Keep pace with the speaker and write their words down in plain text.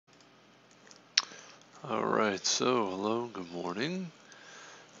Alright, so hello, good morning.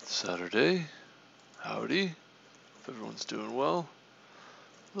 It's Saturday. Howdy. Hope everyone's doing well.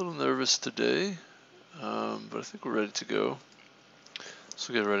 A little nervous today, but I think we're ready to go.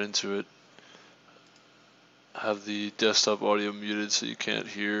 So we'll get right into it. Have the desktop audio muted so you can't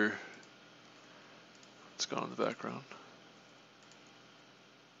hear what's going on in the background.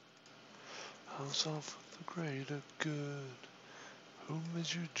 How's off the greater good? Whom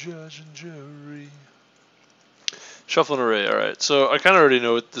is you judge and jury? Shuffle an array. Alright, so I kind of already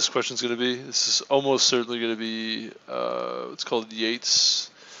know what this question's going to be. This is almost certainly going to be what's called Yates.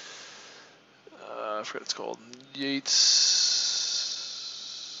 I forgot what it's called. Yates.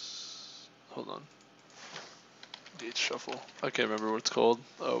 Hold on. Yates shuffle. I can't remember what it's called.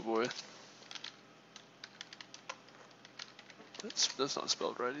 Oh boy. That's not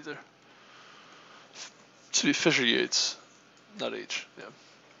spelled right either. It should be Fisher Yates, not H. Yeah.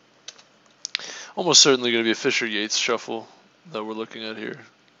 Almost certainly going to be a Fisher Yates shuffle that we're looking at here.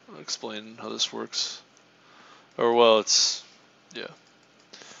 I'll explain how this works. Or well, it's yeah.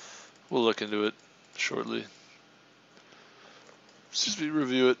 We'll look into it shortly.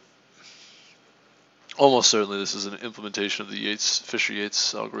 Review it. Almost certainly this is an implementation of the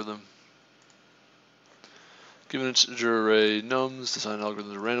Fisher-Yates algorithm. Given an integer array nums, design an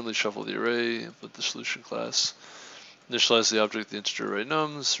algorithm to randomly shuffle the array, implement the solution class, initialize the object the integer array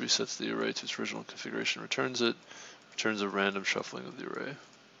nums, resets the array to its original configuration, returns it, returns a random shuffling of the array.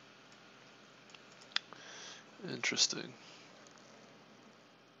 Interesting.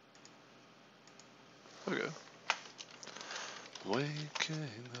 Okay. Waking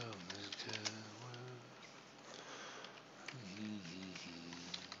up again.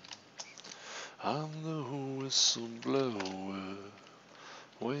 I'm the whistleblower,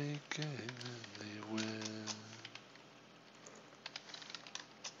 waking in the wind,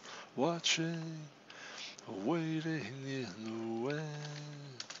 watching, waiting in the wind.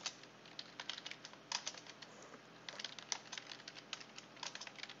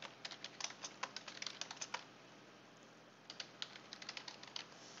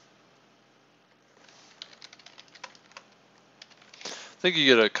 I think you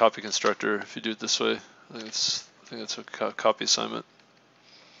get a copy constructor if you do it this way. I think that's a copy assignment.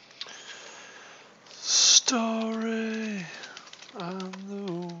 Story. I'm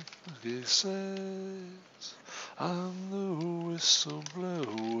the he says I'm the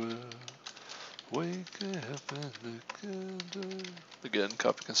whistleblower. Wake up and again,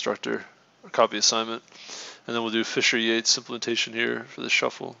 copy constructor, or copy assignment, and then we'll do Fisher-Yates implementation here for the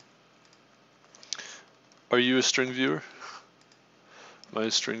shuffle. Are you a string viewer? Am I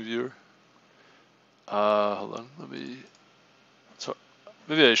a string viewer? Hold on, let me. So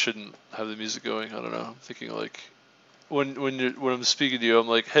maybe I shouldn't have the music going. I don't know. I'm thinking like when I'm speaking to you, I'm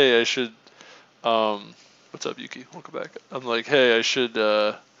like, hey, I should. What's up, Yuki? Welcome back. I'm like, hey, I should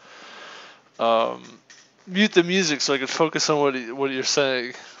mute the music so I can focus on what you're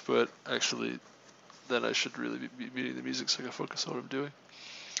saying. But actually, then I should really be muting the music so I can focus on what I'm doing.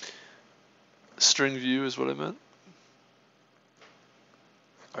 String view is what I meant.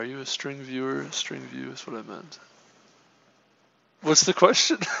 Are you a string viewer? String view is what I meant. What's the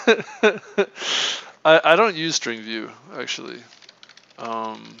question? I don't use string view actually.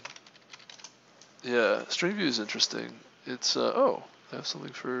 Yeah, string view is interesting. It's oh, I have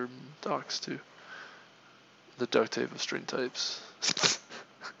something for docs too. The duct tape of string types.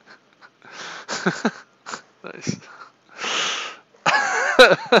 Nice.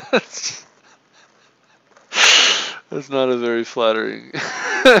 That's not a very flattering.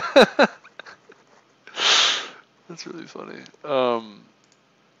 That's really funny.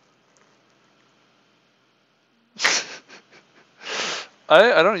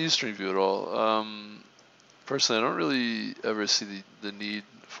 I don't use string view at all. Personally, I don't really ever see the need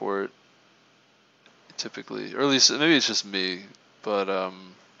for it. Typically, or at least maybe it's just me, but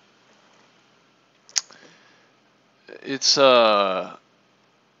it's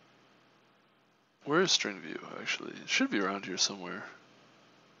where is string view actually? It should be around here somewhere.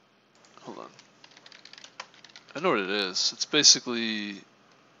 Hold on. I know what it is. It's basically,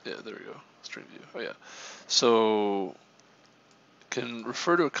 yeah, there we go. String view. Oh yeah. So can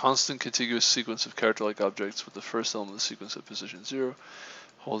refer to a constant contiguous sequence of character-like objects with the first element of the sequence at position 0.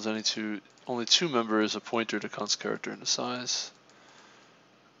 Holds only two members, a pointer to const character and a size.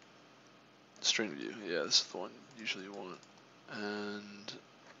 String view. Yeah, this is the one usually you want. And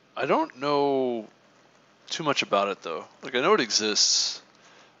I don't know too much about it though. Like I know it exists.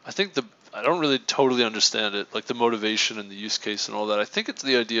 I think I don't really totally understand it, like the motivation and the use case and all that. I think it's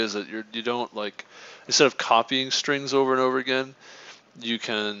the idea is that you don't like, instead of copying strings over and over again, you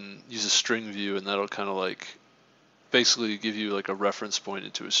can use a string view, and that'll kind of like basically give you like a reference point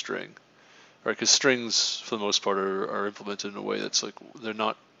into a string, right? Because strings, for the most part, are implemented in a way that's like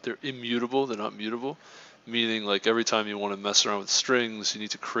they're immutable, they're not mutable, meaning like every time you want to mess around with strings, you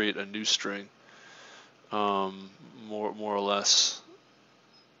need to create a new string, more or less.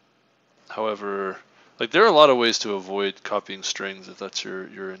 However, like there are a lot of ways to avoid copying strings if that's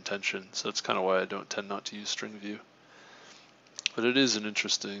your intention. So that's kind of why I don't tend not to use string view. But it is an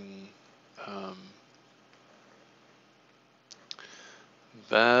interesting.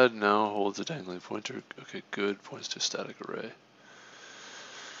 Bad now holds a dangling pointer. Okay, good points to a static array.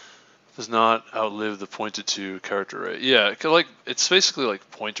 Does not outlive the pointed to character array. Yeah, like it's basically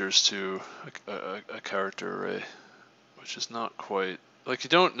like pointers to a character array, which is not quite like you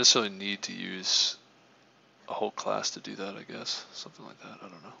don't necessarily need to use a whole class to do that. I guess something like that. I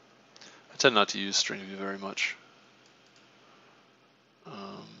don't know. I tend not to use string view very much.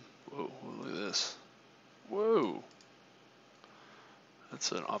 Whoa, look at this. Whoa.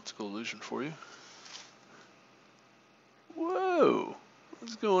 That's an optical illusion for you. Whoa!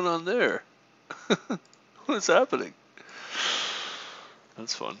 What's going on there? What's happening?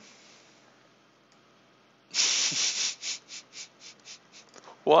 That's fun.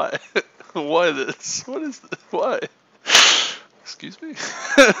 Why? Why this? What is this? Why? Excuse me?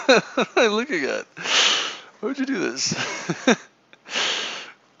 What am I looking at? Why would you do this?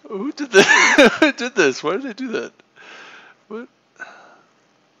 Who did that? Who did this? Why did they do that? What?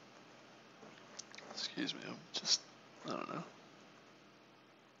 Excuse me, I don't know.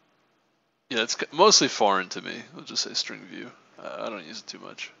 Yeah, it's mostly foreign to me. I'll just say string view. I don't use it too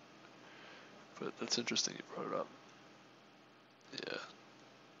much. But that's interesting you brought it up.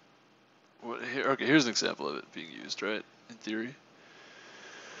 Yeah. Okay, here's an example of it being used, right? In theory.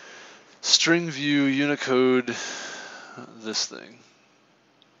 String view, Unicode, this thing.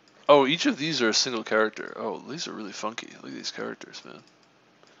 Oh, each of these are a single character. Oh, these are really funky. Look at these characters, man.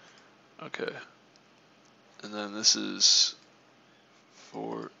 Okay. And then this is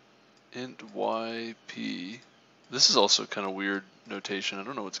for int yp. This is also kind of weird notation. I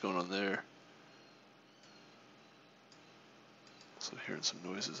don't know what's going on there. So hearing some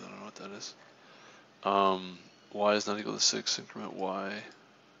noises. I don't know what that is. Y is not equal to 6. Increment y.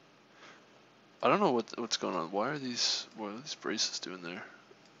 I don't know what's going on. What are these braces doing there?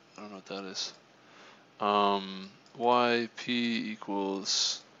 I don't know what that is. Yp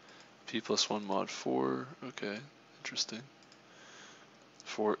equals p plus 1 mod 4. Okay, interesting.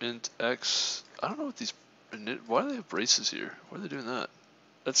 For int x, I don't know what these. Why do they have braces here? Why are they doing that?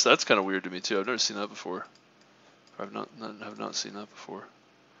 That's kind of weird to me too. I've never seen that before. I've not seen that before.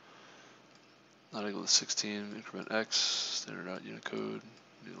 Not equal to 16. Increment x. Standard out Unicode.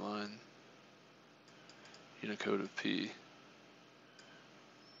 New line. Unicode of p.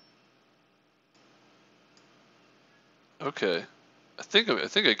 Okay, I think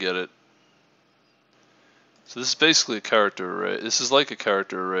I get it. So this is basically a character array. This is like a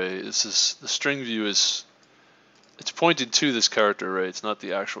character array. This is the string view it's pointing to this character array. It's not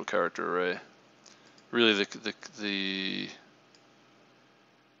the actual character array. Really,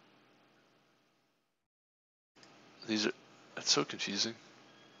 that's so confusing.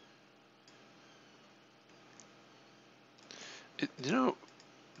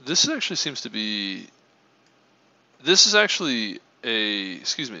 This actually seems to be. This is actually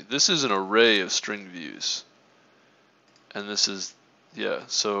this is an array of string views. And this is, yeah,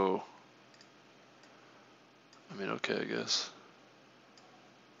 so, I mean, okay, I guess.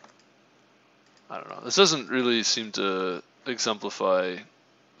 I don't know. This doesn't really seem to exemplify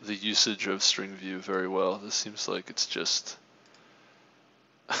the usage of string view very well. This seems like it's just,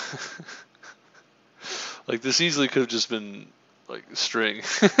 like this easily could have just been like a string.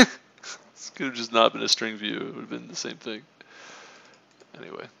 This could have just not been a string view. It would have been the same thing.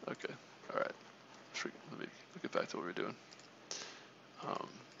 Anyway, okay, all right. Let me get back to what we're doing.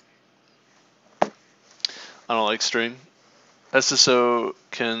 I don't like string. SSO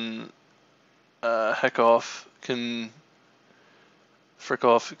can heck off, can frick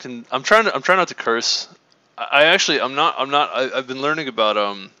off, can. I'm trying not to curse. I've been learning about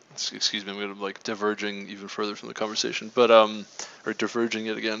excuse me, I'm gonna like diverging even further from the conversation, but or diverging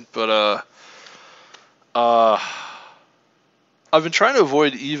yet again, but I've been trying to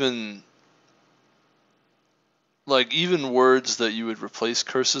avoid even words that you would replace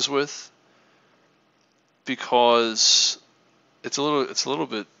curses with, because it's a little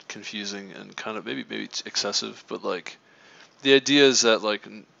bit confusing and kind of maybe it's excessive, but like the idea is that like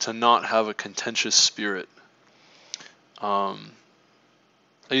to not have a contentious spirit,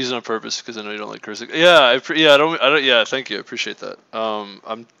 I use it on purpose because I know you don't like cursing. Yeah, I don't. Yeah, thank you. I appreciate that.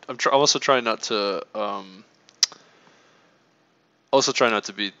 I'm also trying not to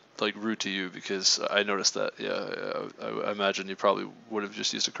be like rude to you because I noticed that. Yeah, I imagine you probably would have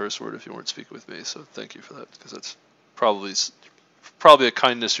just used a curse word if you weren't speaking with me. So thank you for that because that's probably a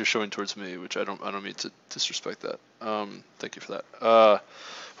kindness you're showing towards me, which I don't mean to disrespect that. Thank you for that.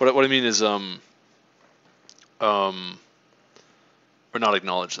 What I mean is or not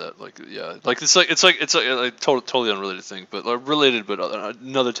acknowledge that, like, yeah, like it's like totally unrelated thing, but related, but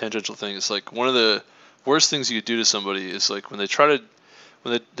another tangential thing is like one of the worst things you could do to somebody is like when they try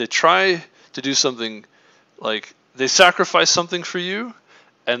to do something, like they sacrifice something for you,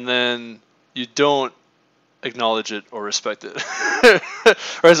 and then you don't acknowledge it or respect it.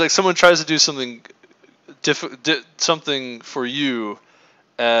 Whereas like someone tries to do something something for you,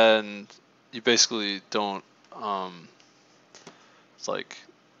 and you basically don't like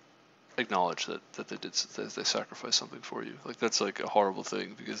acknowledge that they sacrificed something for you. Like that's like a horrible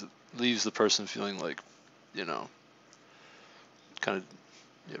thing because it leaves the person feeling like, you know, kind of,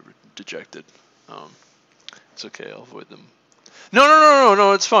 yeah, dejected. It's okay. I'll avoid them.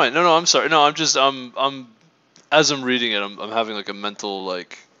 No. It's fine. No. I'm sorry. No, I'm as I'm reading it, I'm having like a mental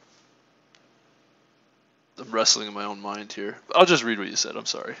like. I'm wrestling in my own mind here. I'll just read what you said. I'm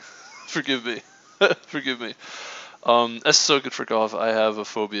sorry. Forgive me. Forgive me. SSO good for golf. I have a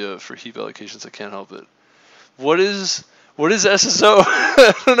phobia for heap allocations. I can't help it. What is SSO?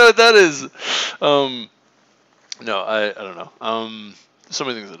 I don't know what that is. No, I don't know. So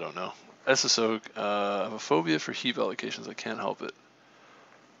many things I don't know. SSO. I have a phobia for heap allocations. I can't help it.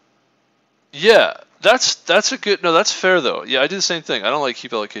 Yeah, that's a good. No, that's fair though. Yeah, I do the same thing. I don't like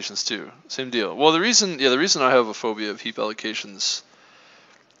heap allocations too. Same deal. Well, the reason I have a phobia of heap allocations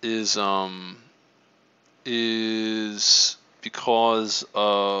is because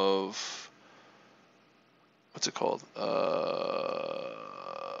of what's it called?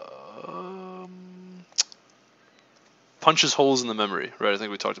 Punches holes in the memory, right? I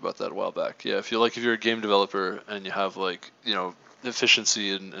think we talked about that a while back. Yeah, if you're a game developer and you have like, you know,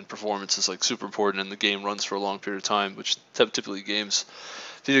 efficiency and performance is like super important and the game runs for a long period of time, which typically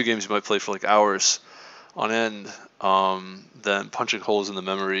video games you might play for like hours on end, then punching holes in the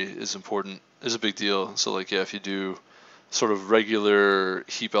memory is important, is a big deal. So like, yeah, if you do sort of regular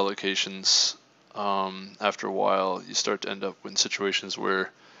heap allocations, after a while you start to end up in situations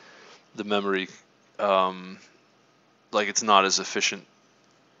where the memory, like it's not as efficient.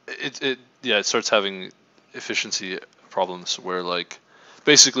 It starts having efficiency problems where like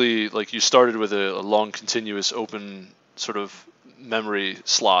basically like you started with a long continuous open sort of memory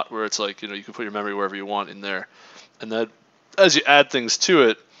slot where it's like, you know, you can put your memory wherever you want in there, and that as you add things to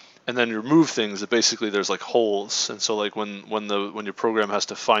it and then remove things, that basically there's like holes. And so like when your program has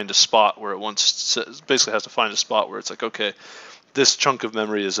to find a spot where it's like, okay, this chunk of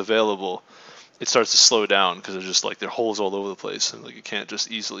memory is available, it starts to slow down because there's just like there are holes all over the place and like you can't just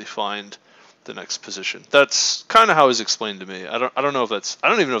easily find the next position. That's kind of how it's explained to me. I don't even know if that's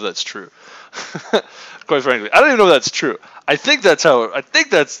true. Quite frankly, I don't even know if that's true.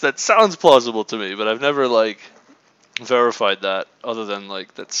 That sounds plausible to me, but I've never like verified that, other than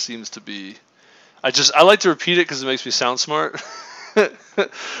like that seems to be. I like to repeat it because it makes me sound smart. But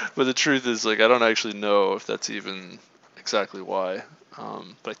the truth is, like, I don't actually know if that's even exactly why.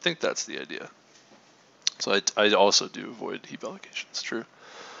 But I think that's the idea. So I also do avoid heap allocations. True.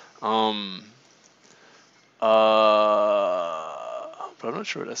 But I'm not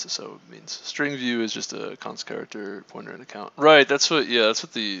sure what SSO means. String view is just a const character pointer and account. Right. That's what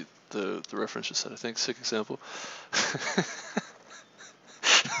the reference just said. I think sick example.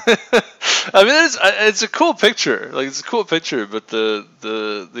 I mean, it's a cool picture. Like, it's a cool picture, but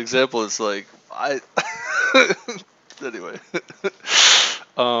the example is like anyway.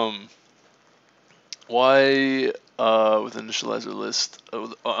 Why with initializer list?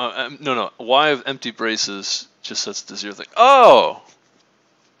 Why of empty braces just sets to 0 thing? Oh,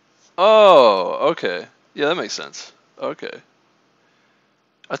 okay. Yeah, that makes sense. Okay.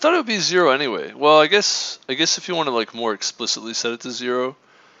 I thought it would be 0 anyway. Well, I guess if you want to like more explicitly set it to 0,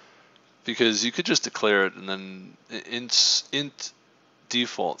 because you could just declare it and then int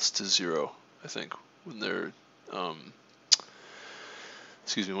defaults to 0. I think when they're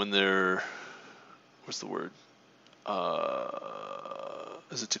what's the word?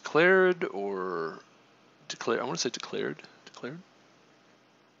 Is it declared or declared? I want to say declared. Declared.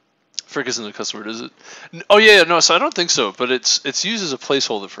 Frick isn't a curse word, is it? Oh yeah, no. So I don't think so, but it's used as a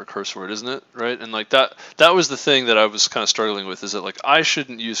placeholder for a curse word, isn't it? Right? And like that was the thing that I was kind of struggling with, is that like I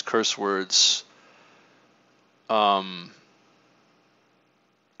shouldn't use curse words.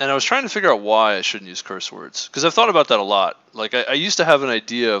 and I was trying to figure out why I shouldn't use curse words, because I've thought about that a lot. Like I used to have an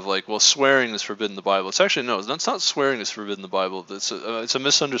idea of like, well, swearing is forbidden in the Bible. It's actually no, it's not swearing is forbidden in the Bible. It's a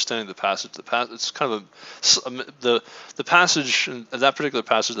misunderstanding of the passage. It's kind of the passage, that particular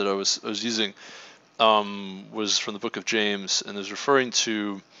passage that I was using was from the book of James, and is referring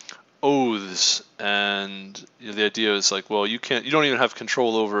to oaths, and the idea is like, well, you don't even have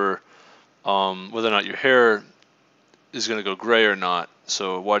control over whether or not your hair is going to go gray or not.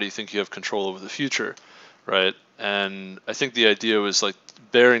 So why do you think you have control over the future, right? And I think the idea was like,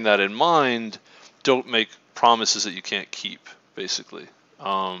 bearing that in mind, don't make promises that you can't keep, basically.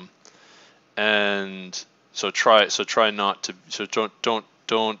 And so try not to. So don't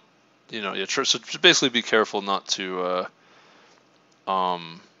so basically be careful not to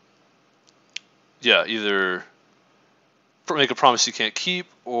either make a promise you can't keep,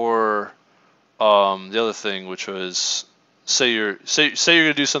 or the other thing, which was say you're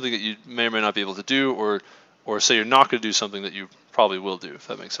gonna do something that you may or may not be able to do, or say you're not gonna do something that you probably will do, if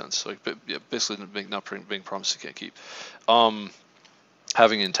that makes sense. Like, yeah, basically not making promises you can't keep.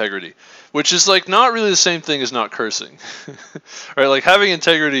 Having integrity, which is like not really the same thing as not cursing, right? Like having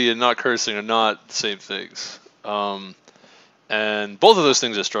integrity and not cursing are not the same things. And both of those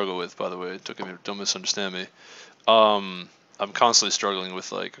things I struggle with, by the way. Don't misunderstand me. I'm constantly struggling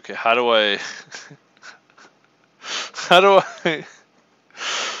with like, okay, how do I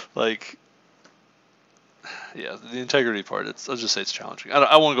like, yeah, the integrity part. I'll just say it's challenging.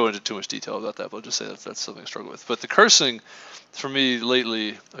 I won't go into too much detail about that, but I'll just say that's something I struggle with. But the cursing, for me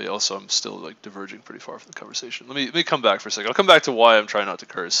lately, also I'm still like diverging pretty far from the conversation. Let me come back for a second. I'll come back to why I'm trying not to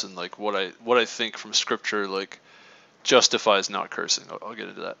curse, and like what I think from scripture like justifies not cursing. I'll get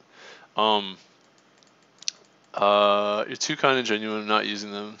into that. You're too kind and genuine. I'm not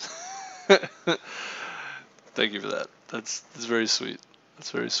using them. Thank you for that. That's very sweet.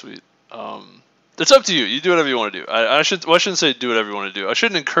 That's very sweet. It's up to you. You do whatever you want to do. I shouldn't say do whatever you want to do. I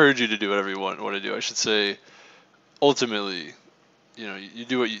shouldn't encourage you to do whatever you want to do. I should say, ultimately, you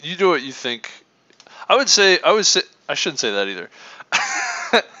do what you think. I shouldn't say that either.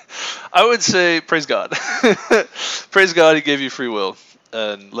 I would say praise God. Praise God, He gave you free will,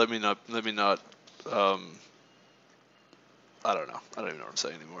 and let me not. I don't know. I don't even know what I'm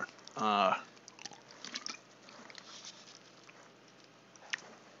saying anymore.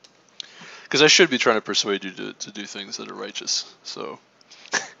 Because I should be trying to persuade you to do things that are righteous. So,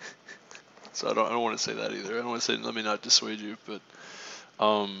 I don't want to say that either. I don't want to say let me not dissuade you, but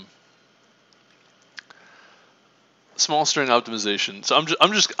small string optimization. So I'm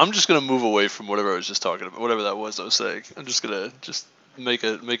just gonna move away from whatever I was just talking about, whatever that was I was saying. I'm just gonna make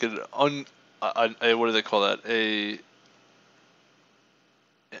it what do they call that?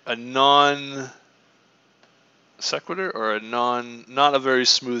 A non sequitur, or not a very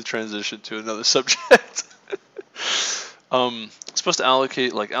smooth transition to another subject. Supposed to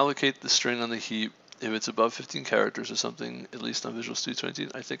allocate the string on the heap if it's above 15 characters or something, at least on Visual Studio 20.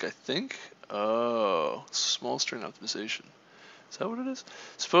 I think. Oh, small string optimization. Is that what it is?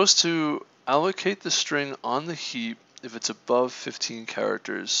 Supposed to allocate the string on the heap if it's above 15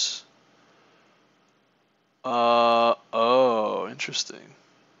 characters. Oh, interesting.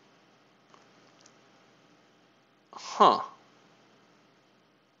 Huh.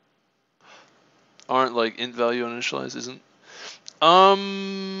 Aren't like int value uninitialized? Isn't?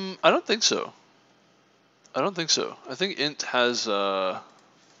 I don't think so. I think int has int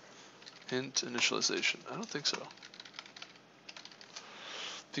initialization. I don't think so.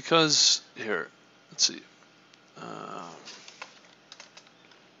 Because here, let's see.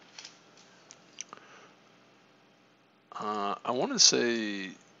 I want to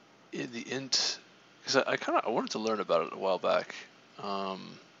say in the int, because I wanted to learn about it a while back.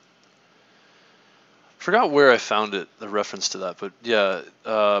 Forgot where I found it, the reference to that, but yeah,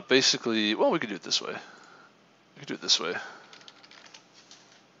 basically, well, we could do it this way.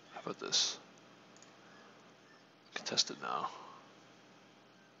 How about this? We can test it now.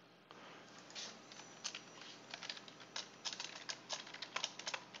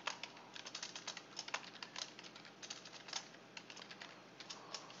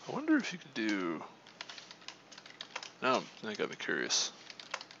 I wonder if you could do. Now I got me curious.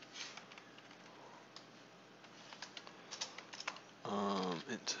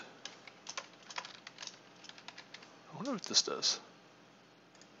 Int. I wonder what this does.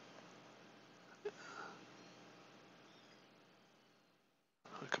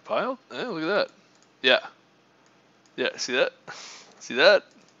 Compiled? Yeah, look at that. Yeah, see that? See that?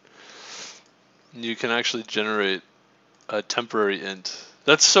 You can actually generate a temporary int.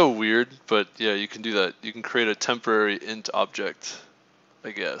 That's so weird, but yeah, you can do that. You can create a temporary int object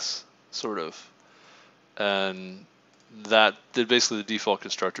I guess, sort of. And that basically the default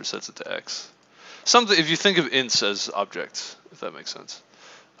constructor sets it to X. Something, if you think of ints as objects, if that makes sense.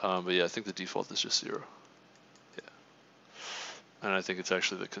 But yeah, I think the default is just 0. Yeah. And I think it's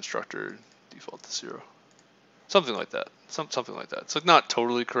actually the constructor default is 0. Something like that. Something like that. It's like not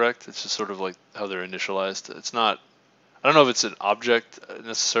totally correct. It's just sort of like how they're initialized. It's not, I don't know if it's an object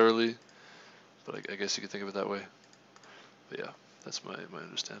necessarily, but I guess you could think of it that way. But yeah, that's my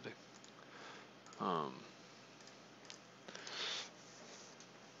understanding.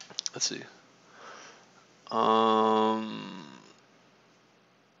 Let's see.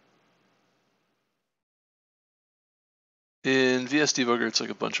 In VS Debugger, it's like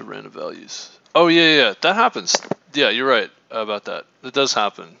a bunch of random values. Oh yeah, that happens. Yeah, you're right about that. That does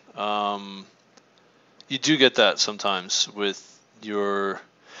happen. You do get that sometimes with your.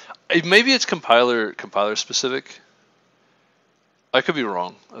 Maybe it's compiler specific. I could be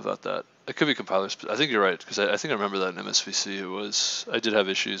wrong about that. It could be compiler specific. I think you're right because I think I remember that in MSVC. I did have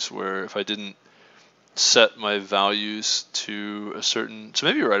issues where if I didn't set my values to a certain. So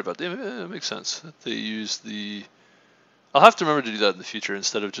maybe you're right about that. It makes sense. They use the. I'll have to remember to do that in the future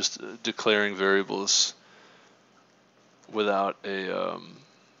instead of just declaring variables without a.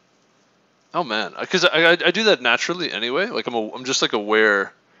 Oh man, because I do that naturally anyway. Like I'm just like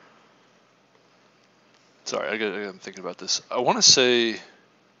aware. Sorry, I'm thinking about this. I want to say.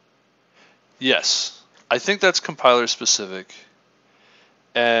 Yes, I think that's compiler specific,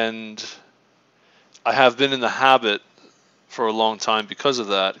 and I have been in the habit for a long time because of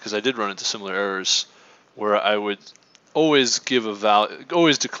that. Because I did run into similar errors where I would always give a value,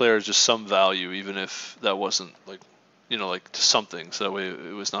 always declare just some value, even if that wasn't like, like to something. So that way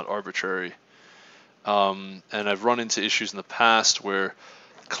it was not arbitrary. And I've run into issues in the past where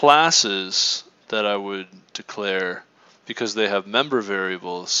classes that I would declare because they have member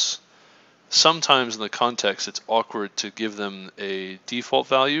variables, sometimes in the context it's awkward to give them a default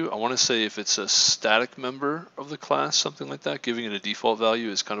value. I want to say if it's a static member of the class, something like that, giving it a default value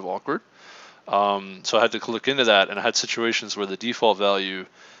is kind of awkward. So I had to look into that, and I had situations where the default value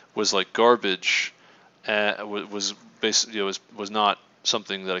was like garbage, and was basically was not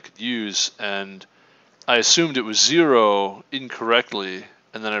something that I could use, and I assumed it was 0 incorrectly,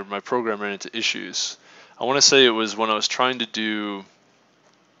 and then my program ran into issues. I want to say it was when I was trying to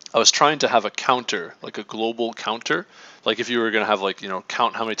have a counter, like a global counter. Like if you were going to have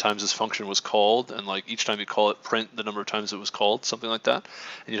count how many times this function was called, and like each time you call it, print the number of times it was called, something like that.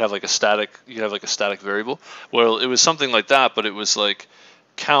 And you'd have like a static variable. Well, it was something like that, but it was like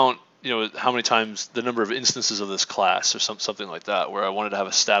count, how many times the number of instances of this class or something like that, where I wanted to have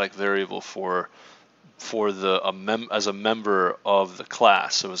a static variable for as a member of the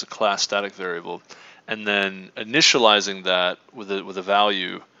class. So it was a class static variable, and then initializing that with a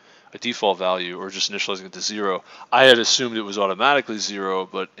value, a default value, or just initializing it to 0. I had assumed it was automatically 0,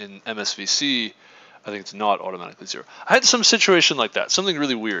 but in MSVC, I think it's not automatically 0. I had some situation like that, something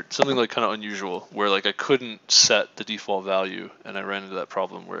really weird, something like kind of unusual, where like I couldn't set the default value, and I ran into that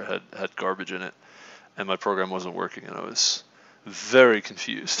problem where it had garbage in it, and my program wasn't working, and I was very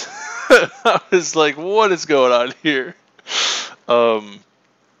confused. I was like, what is going on here?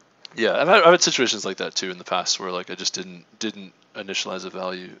 Yeah, I've had situations like that too in the past where like I just didn't initialize a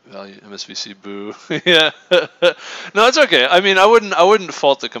value MSVC boo. Yeah. No, it's okay. I mean, I wouldn't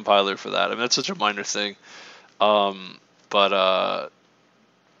fault the compiler for that. I mean, that's such a minor thing. But I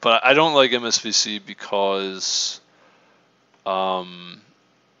don't like MSVC because I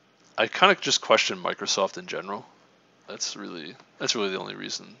kind of just question Microsoft in general. That's really the only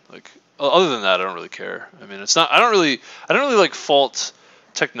reason. Like other than that, I don't really care. I mean, I don't really like fault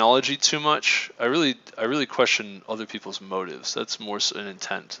technology too much. I really question other people's motives. That's more so an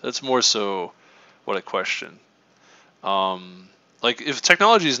intent. That's more so what I question. Like if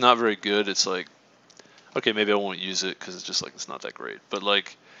technology is not very good, it's like, okay, maybe I won't use it because it's just like it's not that great. But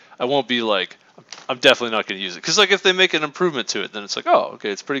like I won't be like I'm definitely not going to use it because like if they make an improvement to it, then it's like, oh, okay,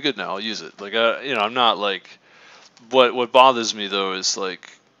 it's pretty good now. I'll use it. Like I'm not like what bothers me though is like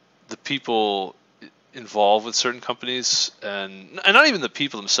the people involved with certain companies and not even the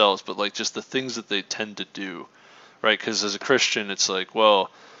people themselves, but like just the things that they tend to do, right? Because as a Christian, it's like,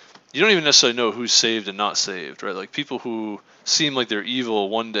 well, you don't even necessarily know who's saved and not saved, right? Like people who seem like they're evil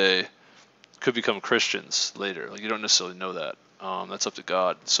one day could become Christians later. Like you don't necessarily know that. That's up to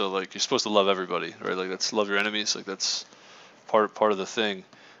God. So like you're supposed to love everybody, right? Like that's love your enemies. Like that's part of the thing.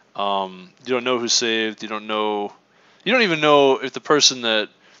 You don't know who's saved. You don't even know if the person that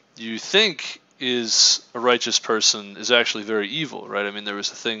you think is a righteous person is actually very evil, right? I mean, there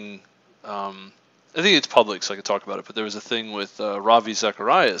was a thing, I think it's public, so I could talk about it. But there was a thing with Ravi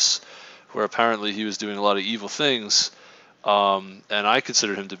Zacharias, where apparently he was doing a lot of evil things, and I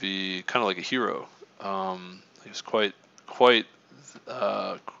considered him to be kind of like a hero. He was quite, in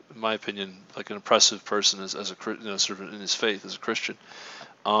my opinion, like an impressive person as a sort of in his faith as a Christian.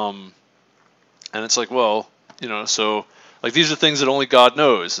 And it's like, well, so like these are things that only God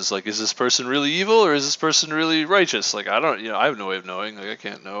knows. It's like, is this person really evil or is this person really righteous? Like I don't, I have no way of knowing. Like I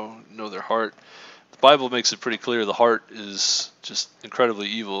can't know their heart. The Bible makes it pretty clear the heart is just incredibly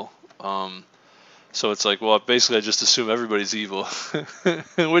evil. So it's like, well, basically I just assume everybody's evil.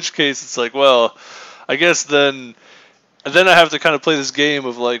 In which case it's like, well, I guess then I have to kind of play this game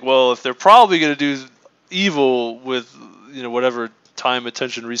of like, well, if they're probably going to do evil with whatever time,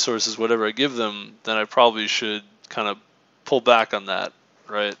 attention, resources, whatever I give them, then I probably should kind of pull back on that,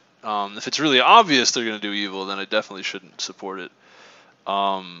 right? If it's really obvious they're going to do evil, then I definitely shouldn't support it.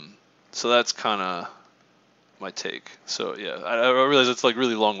 So that's kind of my take. So yeah, I realize it's like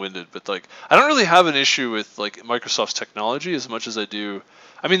really long-winded, but like I don't really have an issue with like Microsoft's technology as much as I do.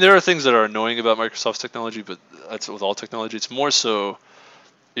 I mean, there are things that are annoying about Microsoft's technology, but that's with all technology. It's more so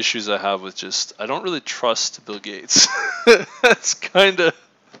issues I have with just I don't really trust Bill Gates. That's kind of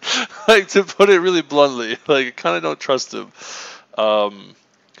like, to put it really bluntly, like I kind of don't trust him.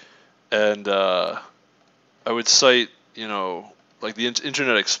 And I would cite, like the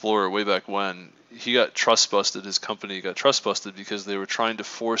Internet Explorer way back when he got trust busted. His company got trust busted because they were trying to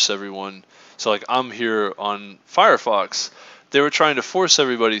force everyone. So like I'm here on Firefox. They were trying to force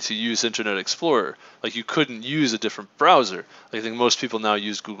everybody to use Internet Explorer. Like you couldn't use a different browser. Like, I think most people now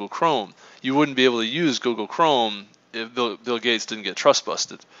use Google Chrome. You wouldn't be able to use Google Chrome if Bill Gates didn't get trust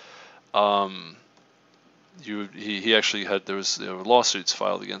busted. He actually had there were lawsuits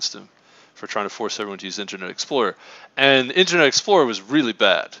filed against him for trying to force everyone to use Internet Explorer. And Internet Explorer was really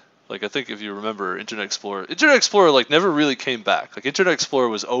bad. Like I think if you remember Internet Explorer like never really came back. Like Internet Explorer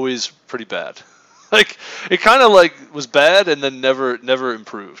was always pretty bad. Like it kind of like was bad and then never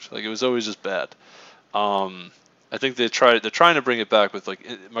improved. Like it was always just bad. I think they're trying to bring it back with like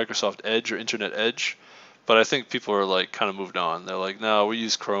Microsoft Edge or Internet Edge, but I think people are like kind of moved on. They're like, no, we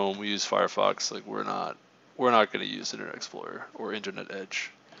use Chrome, we use Firefox. Like we're not going to use Internet Explorer or Internet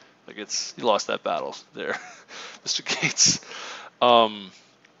Edge. Like you lost that battle there, Mr. Gates.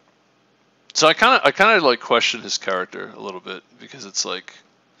 So I kind of like question his character a little bit because it's like,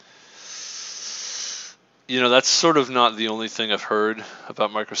 that's sort of not the only thing I've heard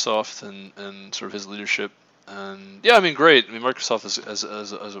about Microsoft and sort of his leadership. And yeah, I mean, great. I mean, Microsoft as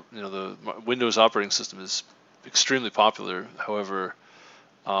a the Windows operating system is extremely popular. However,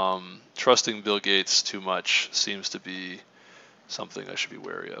 trusting Bill Gates too much seems to be something I should be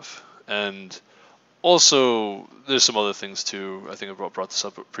wary of. And also, there's some other things too. I think I brought this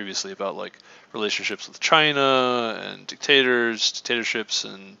up previously about like relationships with China and dictatorships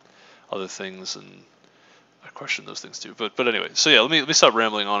and other things, and I question those things too. But anyway, so yeah, let me stop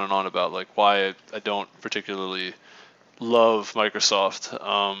rambling on and on about like why I don't particularly love Microsoft.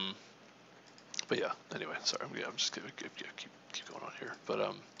 But yeah, anyway, sorry, I'm just gonna keep going on here.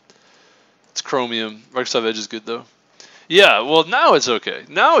 But it's Chromium. Microsoft Edge is good though. Yeah, well now it's okay.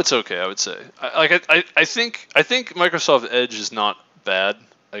 Now it's okay, I would say. I think Microsoft Edge is not bad.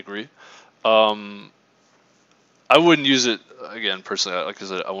 I agree. I wouldn't use it again personally,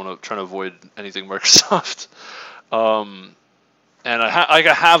 because I want to try to avoid anything Microsoft. And I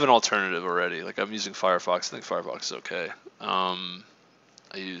have an alternative already. Like I'm using Firefox. I think Firefox is okay.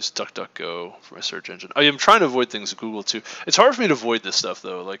 I use DuckDuckGo for my search engine. I'm trying to avoid things with Google too. It's hard for me to avoid this stuff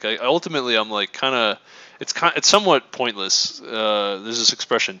though. Like ultimately I'm like it's somewhat pointless. There's this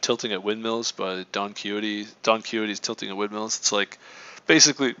expression, tilting at windmills, by Don Quixote. Don Quixote's tilting at windmills. It's like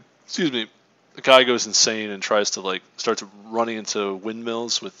basically, the guy goes insane and tries to like starts running into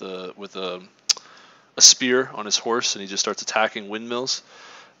windmills with a spear on his horse, and he just starts attacking windmills.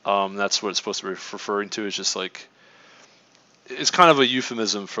 That's what it's supposed to be referring to. It's just like it's kind of a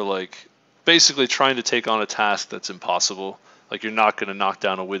euphemism for like basically trying to take on a task that's impossible. Like you're not going to knock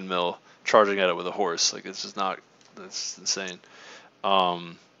down a windmill charging at it with a horse. Like it's just not. That's insane.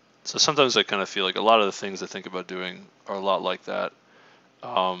 So sometimes I kind of feel like a lot of the things I think about doing are a lot like that.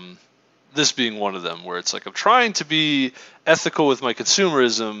 This being one of them, where it's like I'm trying to be ethical with my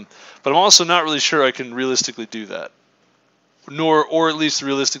consumerism, but I'm also not really sure I can realistically do that, or at least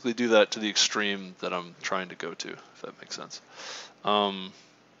realistically do that to the extreme that I'm trying to go to, if that makes sense.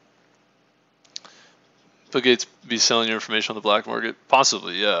 Bill Gates be selling your information on the black market?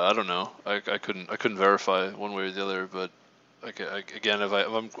 Possibly, yeah. I don't know. I couldn't verify one way or the other, but again, if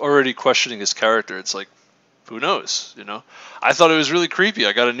I'm already questioning his character, it's like, who knows? I thought it was really creepy.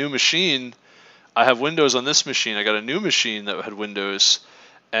 I got a new machine. I have Windows on this machine. I got a new machine that had Windows,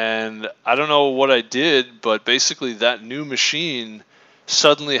 and I don't know what I did, but basically that new machine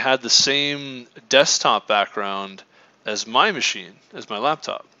suddenly had the same desktop background as my machine, as my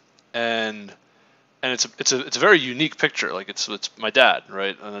laptop, and it's a very unique picture. Like it's my dad,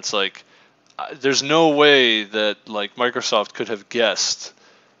 right? And it's like there's no way that like Microsoft could have guessed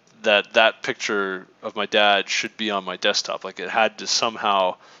that that picture of my dad should be on my desktop. Like it had to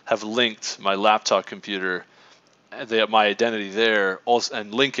somehow have linked my laptop computer, my identity there, also,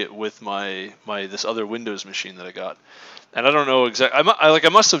 and link it with my this other Windows machine that I got. And I don't know exactly. I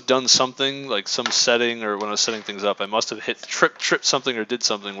must have done something like some setting, or when I was setting things up, I must have hit tripped something or did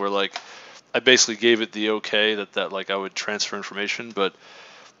something where like I basically gave it the okay that like I would transfer information, but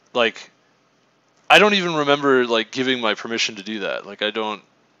like I don't even remember like giving my permission to do that. Like I don't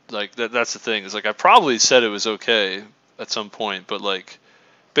like that's the thing. Is like I probably said it was okay at some point, but like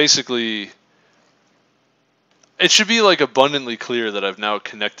basically it should be like abundantly clear that I've now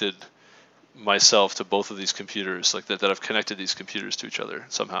connected myself to both of these computers, like that I've connected these computers to each other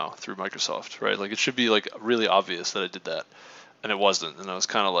somehow through Microsoft, right? Like it should be like really obvious that I did that. And it wasn't, and I was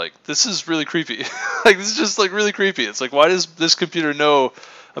kind of like, this is really creepy. Like this is just like really creepy. It's like, why does this computer know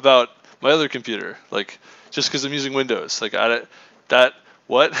about my other computer? Like just because I'm using Windows. Like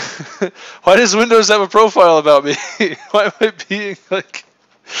what? Why does Windows have a profile about me? Why am I being like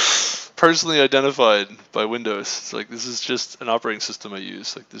personally identified by Windows? It's like this is just an operating system I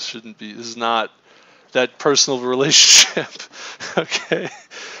use. Like this shouldn't be. This is not that personal relationship. Okay,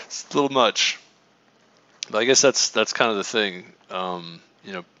 it's a little much. But I guess that's kind of the thing.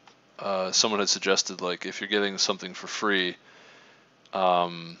 Someone had suggested like if you're getting something for free,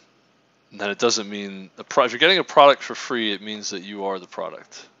 then it doesn't mean if you're getting a product for free, it means that you are the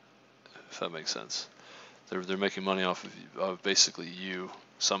product. If that makes sense, they're making money off of basically you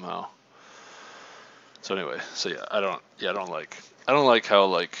somehow. So anyway, so yeah, I don't like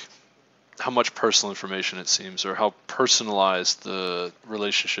how much personal information it seems, or how personalized the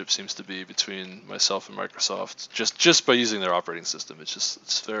relationship seems to be between myself and Microsoft just by using their operating system.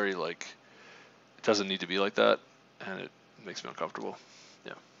 It's very like it doesn't need to be like that, and it makes me uncomfortable.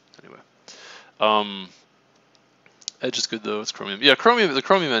 Yeah. Anyway, Edge is good though. It's Chromium. Yeah, the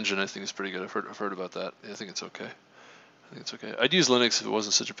Chromium engine I think is pretty good. I've heard about that. I think it's okay. I'd use Linux if it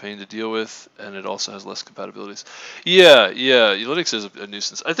wasn't such a pain to deal with, and it also has less compatibilities. Yeah. Linux is a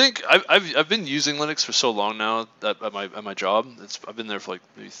nuisance. I think I've been using Linux for so long now that at my job, I've been there for like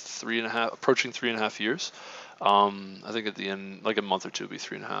maybe approaching 3.5 years. I think at the end, like a month or two, it'll be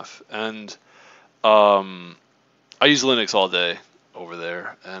 3.5. And I use Linux all day over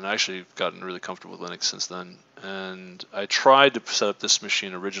there, and I actually gotten really comfortable with Linux since then. And I tried to set up this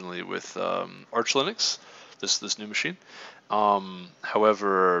machine originally with Arch Linux. This new machine.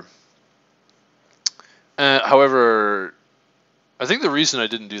 However, I think the reason I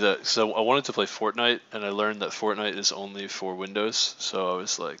didn't do that is I wanted to play Fortnite, and I learned that Fortnite is only for Windows. So I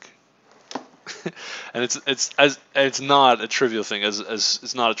was like, and it's not a trivial thing as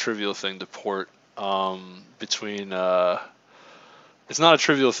it's not a trivial thing to port between. It's not a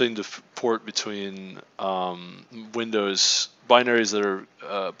trivial thing to port between Windows binaries that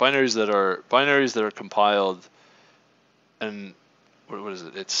are compiled, and what is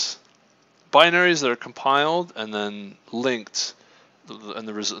it? It's binaries that are compiled and then linked, and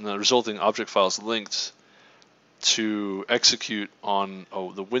the resulting object files linked to execute on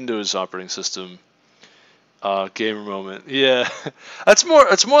the Windows operating system. Gamer moment. Yeah, it's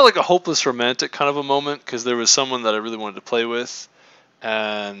more like a hopeless romantic kind of a moment, because there was someone that I really wanted to play with,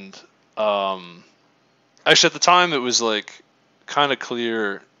 and actually at the time it was like kind of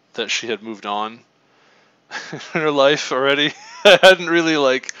clear that she had moved on in her life already. I hadn't really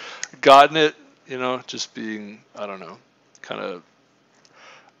like gotten it, just being, I don't know,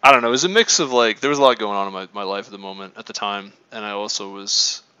 it was a mix of like, there was a lot going on in my life at the time, and I also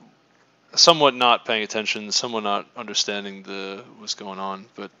was somewhat not paying attention, somewhat not understanding what's going on,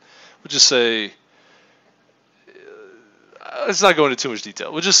 but we'll just say, let's not go into too much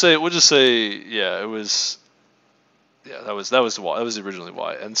detail. We'll just say, yeah, it was, yeah, that was why. That was originally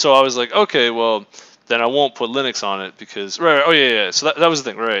why. And so I was like, okay, well, then I won't put Linux on it because, right? Oh yeah. So that was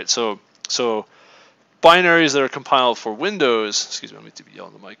the thing, right? So binaries that are compiled for Windows, excuse me, I need to be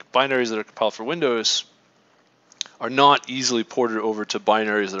yelling at the mic. Binaries that are compiled for Windows are not easily ported over to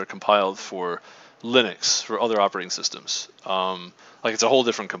binaries that are compiled for Linux, for other operating systems. Like it's a whole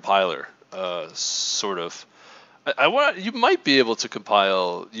different compiler, sort of. You might be able to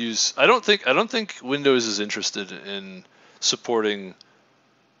I don't think Windows is interested in supporting.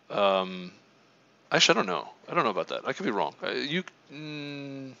 Actually, I don't know about that. I could be wrong.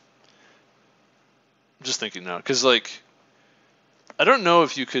 I'm just thinking now, because like I don't know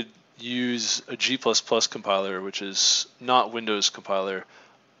if you could use a G++ compiler, which is not Windows compiler.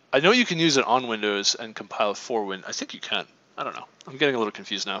 I know you can use it on Windows and compile for Win. I think you can. I don't know. I'm getting a little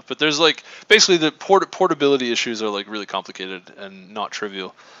confused now. But there's like basically the portability issues are like really complicated and not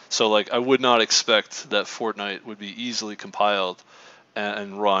trivial. So like I would not expect that Fortnite would be easily compiled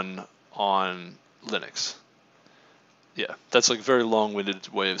and run on Linux. Yeah, that's like a very long-winded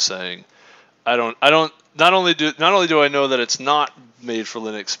way of saying I don't not only do I know that it's not made for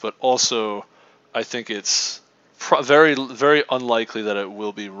Linux, but also I think it's very unlikely that it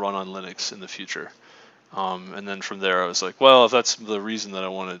will be run on Linux in the future. And then from there I was like, well, if that's the reason that I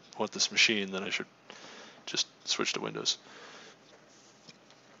want this machine, then I should just switch to Windows.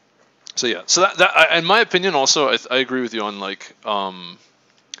 So yeah, so that in my opinion also I agree with you on like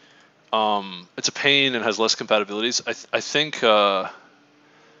it's a pain and has less compatibilities. I think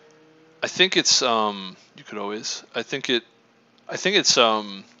it's you could always I think it's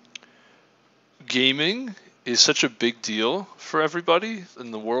gaming is such a big deal for everybody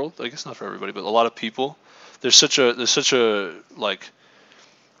in the world. I guess not for everybody, but a lot of people. There's such a like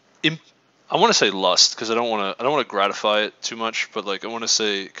I want to say lust because I don't want to gratify it too much, but like I want to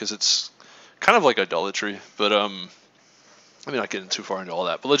say because it's kind of like idolatry, but I mean, not getting too far into all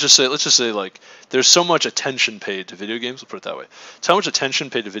that, but let's just say like there's so much attention paid to video games. We'll put it that way. So much attention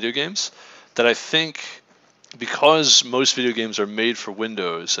paid to video games that I think because most video games are made for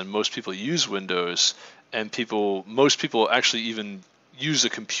Windows and most people use Windows and most people actually even use a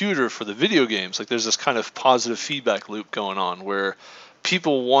computer for the video games. Like there's this kind of positive feedback loop going on where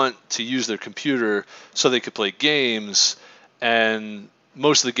people want to use their computer so they could play games, and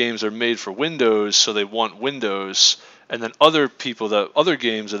most of the games are made for Windows, so they want Windows. And then other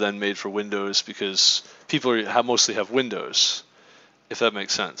games are then made for Windows because people mostly have Windows, if that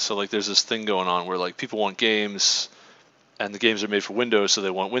makes sense. So like there's this thing going on where like people want games, and the games are made for Windows, so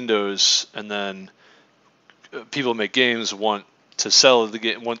they want Windows, and then people make games want to sell the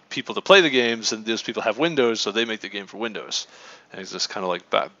game, want people to play the games, and those people have Windows, so they make the game for Windows. And it's just kind of like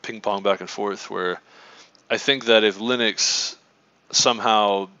ping pong back and forth. Where I think that if Linux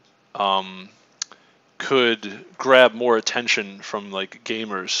somehow could grab more attention from like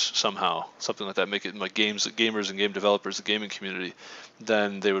gamers somehow, something like that, make it like gamers and game developers, the gaming community,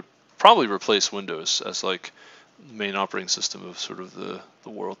 then they would probably replace Windows as like the main operating system of sort of the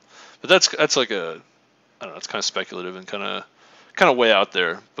world. But that's like I don't know, it's kind of speculative and kind of way out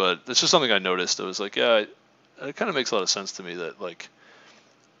there, but it's just something I noticed. I was like, yeah, it kind of makes a lot of sense to me that like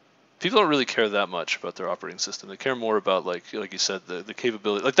people don't really care that much about their operating system. They care more about like you said, the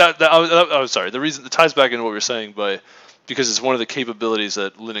capability. Like I was sorry. The reason it ties back into what we were saying because it's one of the capabilities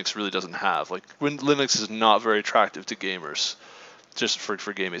that Linux really doesn't have. Like when Linux is not very attractive to gamers, just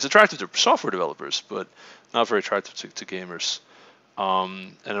for gaming. It's attractive to software developers, but not very attractive to gamers.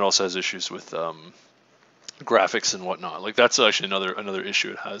 And it also has issues with graphics and whatnot. Like that's actually another issue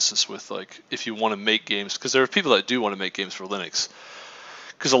it has is with like if you want to make games, because there are people that do want to make games for Linux.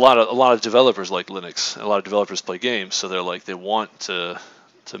 Because a lot of developers like Linux, and a lot of developers play games, so they're like they want to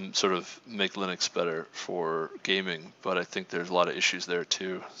sort of make Linux better for gaming. But I think there's a lot of issues there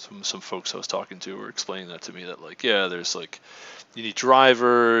too. Some folks I was talking to were explaining that to me, that like yeah, there's like you need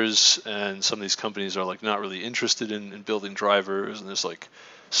drivers, and some of these companies are like not really interested in building drivers, and there's like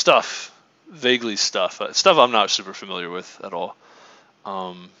stuff I'm not super familiar with at all.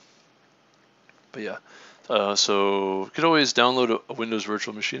 But yeah. So you could always download a Windows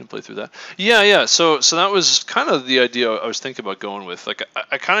virtual machine and play through that. Yeah. So that was kind of the idea I was thinking about going with. Like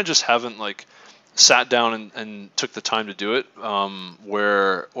I kind of just haven't like sat down and took the time to do it.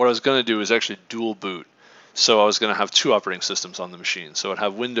 Where what I was going to do is actually dual boot. So I was going to have two operating systems on the machine. So I'd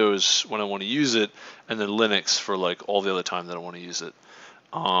have Windows when I want to use it, and then Linux for like all the other time that I want to use it.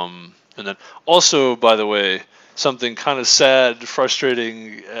 And then also, by the way, something kind of sad,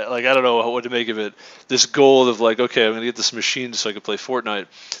 frustrating, like I don't know what to make of it, this goal of like, okay, I'm going to get this machine so I can play Fortnite.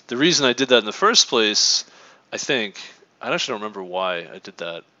 The reason I did that in the first place, I actually don't remember why I did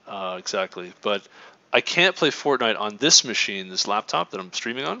that exactly, but I can't play Fortnite on this machine, this laptop that I'm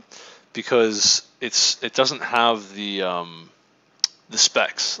streaming on, because it doesn't have the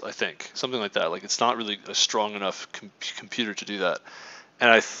specs, I think, something like that. Like it's not really a strong enough computer to do that. And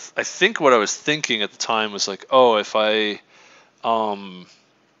I think what I was thinking at the time was like, oh, if I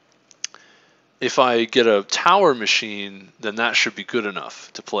get a tower machine, then that should be good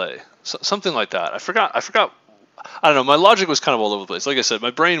enough to play. So, something like that. I forgot. I don't know. My logic was kind of all over the place. Like I said,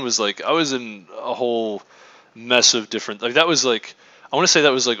 my brain was like, I was in a whole mess of different. Like that was like, I want to say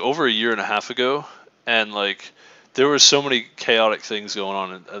that was like over a year and a half ago, and like there were so many chaotic things going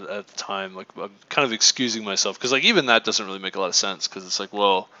on at the time. Like, I'm kind of excusing myself because like even that doesn't really make a lot of sense, because it's like,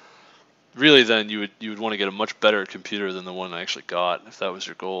 well, really then you would want to get a much better computer than the one I actually got if that was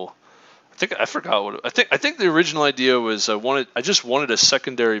your goal. I forgot what I think the original idea was I just wanted a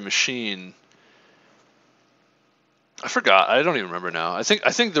secondary machine. I forgot. I don't even remember now. I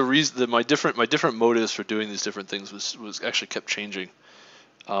think the reason that my different motives for doing these different things was actually kept changing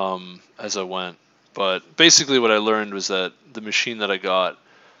as I went. But basically, what I learned was that the machine that I got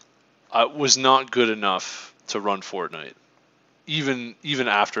was not good enough to run Fortnite, even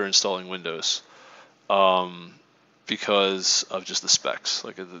after installing Windows, because of just the specs.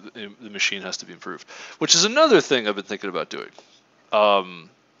 Like the machine has to be improved, which is another thing I've been thinking about doing.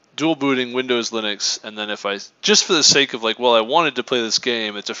 Dual booting Windows, Linux, and then if I, just for the sake of like, well, I wanted to play this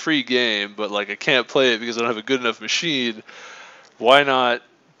game, it's a free game, but like I can't play it because I don't have a good enough machine, why not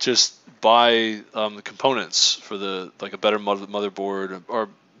just buy the components for the, like a better motherboard, or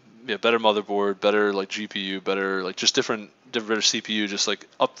better motherboard, better like GPU, better like just better CPU, just like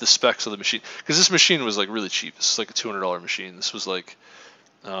up the specs of the machine, because this machine was like really cheap. This is like a $200 machine. This was like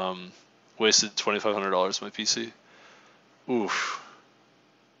wasted $2,500 on my PC. Oof.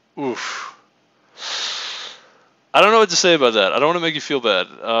 I don't know what to say about that. I don't want to make you feel bad.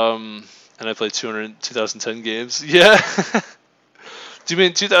 And I played 2010 games. Yeah. Do you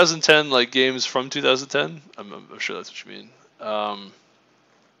mean 2010 like games from 2010? I'm sure that's what you mean.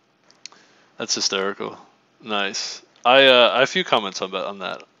 That's hysterical. Nice. I have a few comments on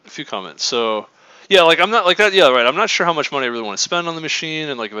that. A few comments. So yeah, like I'm not like that. Yeah, right. I'm not sure how much money I really want to spend on the machine,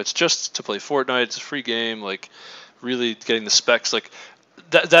 and like if it's just to play Fortnite, it's a free game. Like really getting the specs, like.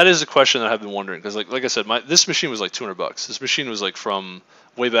 That is a question that I've been wondering, because like I said, this machine was like $200. This machine was like from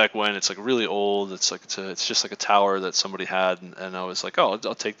way back when. It's like really old. It's like it's just like a tower that somebody had, and I was like, oh,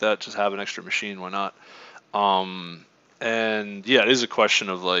 I'll take that. Just have an extra machine. Why not? And yeah, it is a question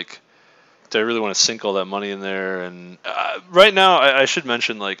of like, do I really want to sink all that money in there? And right now, I should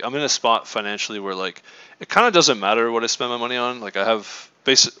mention, like, I'm in a spot financially where like it kind of doesn't matter what I spend my money on. Like I have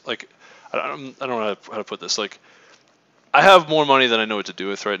I don't know how to put this, like. I have more money than I know what to do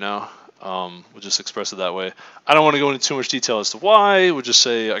with right now. We'll just express it that way. I don't want to go into too much detail as to why. We'll just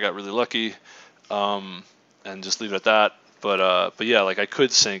say I got really lucky, and just leave it at that. But yeah, like I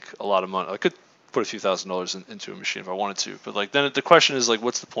could sink a lot of money. I could put a few $1,000s into a machine if I wanted to. But like then the question is like,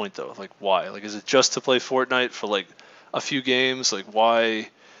 what's the point though? Like why? Like is it just to play Fortnite for like a few games? Like why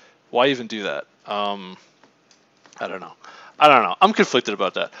even do that? I don't know. I'm conflicted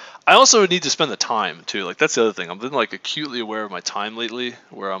about that. I also need to spend the time too. Like that's the other thing. I've been like acutely aware of my time lately,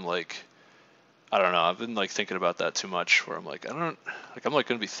 where I'm like, I don't know. I've been like thinking about that too much. Where I'm like, I'm like going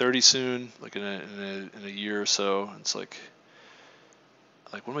to be 30 soon, like in a year or so. And it's like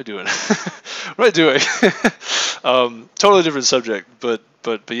what am I doing? What am I doing? Totally different subject, but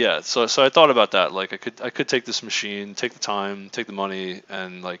yeah. So I thought about that. Like I could take this machine, take the time, take the money,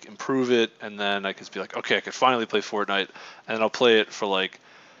 and like improve it, and then I could be like, okay, I could finally play Fortnite, and I'll play it for like,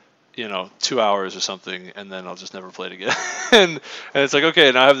 2 hours or something, and then I'll just never play it again. and it's like,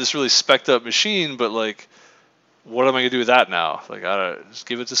 okay, now I have this really spec'd up machine, but like, what am I gonna do with that now? Like I don't just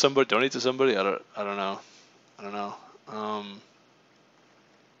give it to somebody, donate to somebody. I don't know.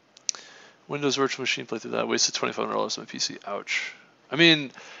 Windows Virtual Machine playthrough that, wasted $2,500 on my PC. Ouch. I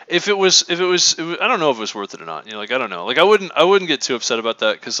mean, if it was, I don't know if it was worth it or not. Like I don't know. Like I wouldn't get too upset about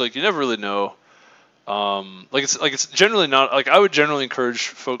that, because like you never really know. It's generally not, like I would generally encourage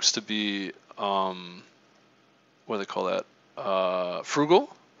folks to be what do they call that?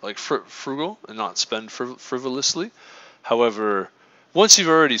 Frugal, like frugal, and not spend frivolously. However, once you've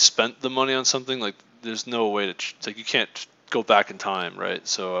already spent the money on something, like there's no way to like you can't go back in time, right?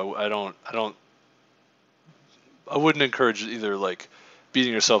 So I wouldn't encourage either like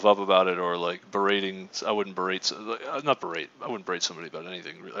beating yourself up about it or like berating. I wouldn't berate somebody about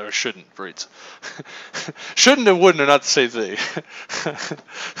anything, or I shouldn't berate. Shouldn't and wouldn't are not the same thing.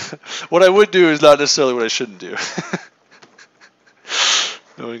 What I would do is not necessarily what I shouldn't do.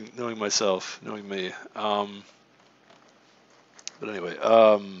 knowing myself, knowing me. But anyway,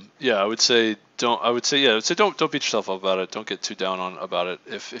 yeah, I would say don't beat yourself up about it. Don't get too down about it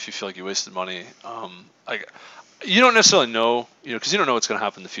if you feel like you wasted money. You don't necessarily know, because you don't know what's going to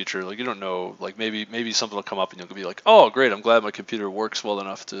happen in the future. Like you don't know, like maybe something will come up and you'll be like, oh great, I'm glad my computer works well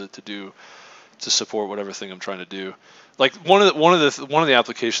enough to support whatever thing I'm trying to do. Like one of the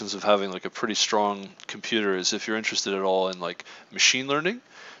applications of having like a pretty strong computer is, if you're interested at all in like machine learning,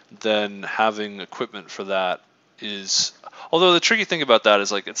 then having equipment for that is, although the tricky thing about that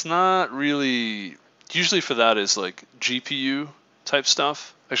is like it's not really, usually for that is like GPU type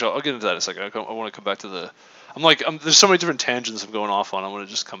stuff. Actually, I'll get into that in a second. I want to come back to there's so many different tangents I'm going off on. I want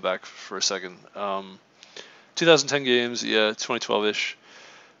to just come back for a second. 2010 games, yeah, 2012-ish.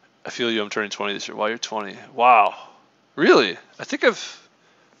 I feel you. I'm turning 20 this year. Wow, you're 20. Wow, really? I think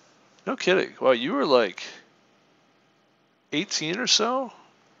no kidding. Wow, you were like 18 or so,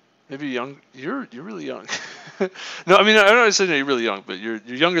 maybe young. You're really young. No, I mean I don't say you're really young, but you're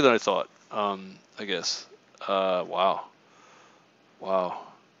younger than I thought. I guess. Wow. Wow.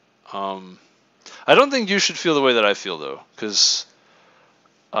 I don't think you should feel the way that I feel though, because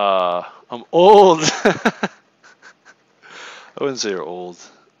I'm old. I wouldn't say you're old.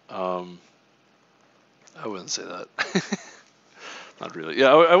 I wouldn't say that. Not really.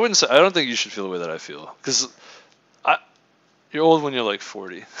 Yeah, I wouldn't say. I don't think you should feel the way that I feel, because you're old when you're like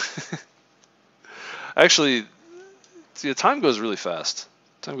 40. Actually, yeah, time goes really fast.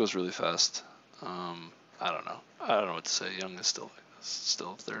 Time goes really fast. I don't know. I don't know what to say. Young is still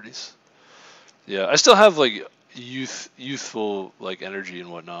 30s. Yeah, I still have like youthful like energy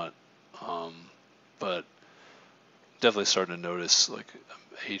and whatnot. But definitely starting to notice like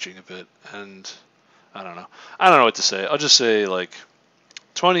I'm aging a bit, and I don't know. I don't know what to say. I'll just say like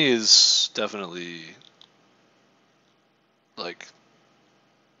 20 is definitely like,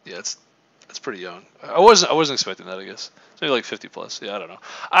 yeah, it's pretty young. I wasn't expecting that, I guess. Maybe like 50 plus. Yeah, I don't know.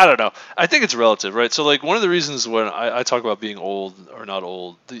 I don't know. I think it's relative, right? So like one of the reasons when I talk about being old or not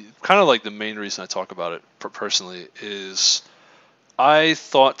old, kind of like the main reason I talk about it personally is I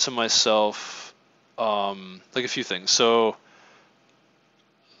thought to myself like a few things. So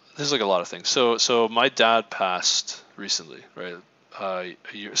there's like a lot of things. So my dad passed recently, right? A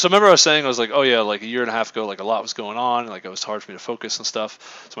year. So remember I was saying, I was like, oh yeah, like a year and a half ago, like a lot was going on, like it was hard for me to focus and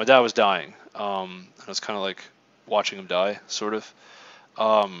stuff. So my dad was dying, and I was kind of like watching him die, sort of,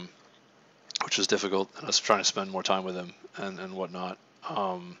 which was difficult. And I was trying to spend more time with him and whatnot.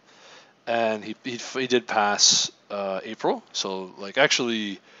 And he did pass April, so like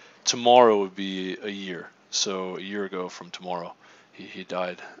actually tomorrow would be a year. So a year ago from tomorrow, he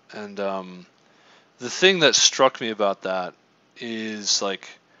died. And the thing that struck me about that is like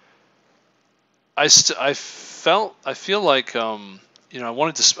I feel like I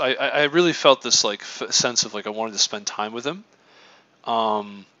wanted to I really felt this like sense of like I wanted to spend time with him,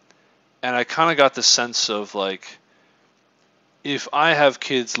 and I kind of got the sense of like if I have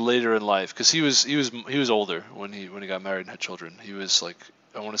kids later in life, because he was older when he got married and had children. He was like,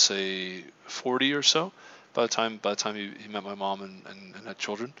 I want to say 40 or so by the time he met my mom and had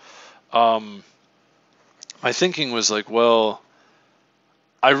children. My thinking was like, well,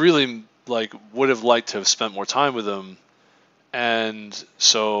 I really like would have liked to have spent more time with him, and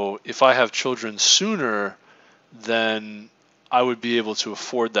so if I have children sooner, then I would be able to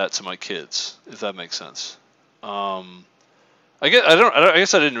afford that to my kids, if that makes sense. I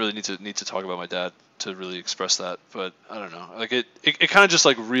guess I didn't really need to talk about my dad to really express that, but I don't know. Like it kind of just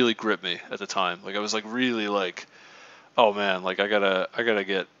like really gripped me at the time. Like I was like really like, oh man, like I gotta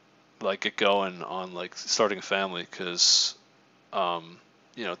get going on like starting a family, because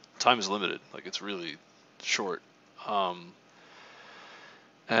time is limited. Like it's really short.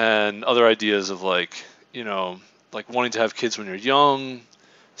 And other ideas of like like wanting to have kids when you're young.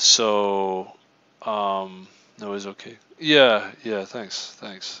 So no, it's okay. Yeah,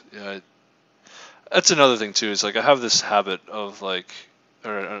 thanks. Yeah, that's another thing too. Is like I have this habit of like,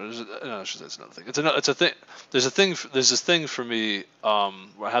 no, I should say it's another thing. It's a thing. There's this thing for me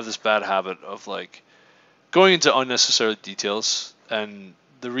where I have this bad habit of like going into unnecessary details, and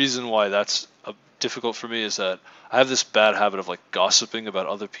the reason why that's difficult for me is that I have this bad habit of like gossiping about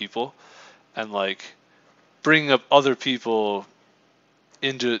other people, and like bringing up other people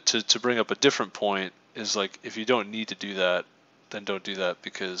into to bring up a different point is like, if you don't need to do that, then don't do that,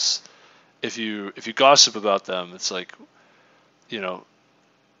 because if you gossip about them, it's like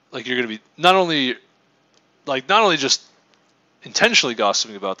like you're gonna be not only just intentionally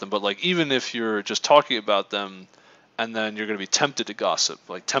gossiping about them, but like even if you're just talking about them, and then you're gonna be tempted to gossip,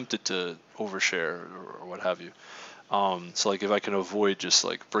 like tempted to overshare or what have you. So like if I can avoid just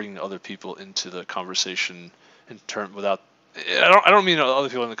like bringing other people into the conversation in turn without, I don't mean other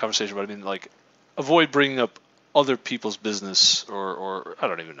people in the conversation, but I mean like avoid bringing up other people's business or I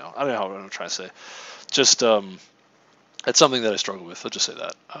don't even know. I don't know what I'm trying to say. Just it's something that I struggle with. I'll just say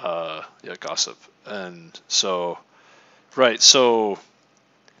that. Yeah, gossip. And so right. So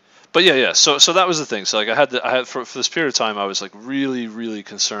but yeah. So that was the thing. So like I had for this period of time I was like really, really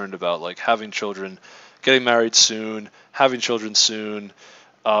concerned about like having children, getting married soon, having children soon.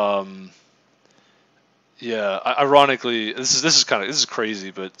 Yeah, ironically, this is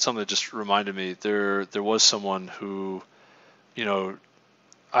crazy, but something that just reminded me, there was someone who, you know,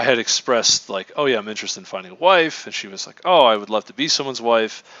 I had expressed like, oh yeah, I'm interested in finding a wife, and she was like, oh, I would love to be someone's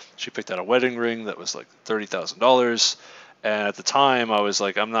wife. She picked out a wedding ring that was like $30,000, and at the time I was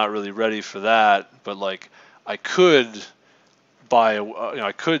like, I'm not really ready for that, but like I could buy a,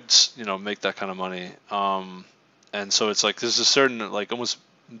 I could make that kind of money. And so it's like there's a certain like almost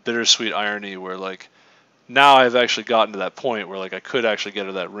bittersweet irony where like now I've actually gotten to that point where like I could actually get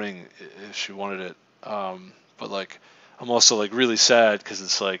her that ring if she wanted it. But like I'm also like really sad because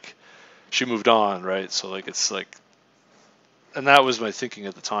it's like she moved on, right? So like it's like, and that was my thinking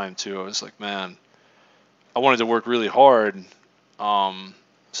at the time too. I was like, man, I wanted to work really hard,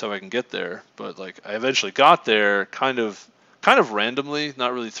 so I can get there. But like I eventually got there, kind of randomly,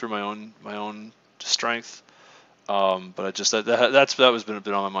 not really through my own strength. But I just that was been a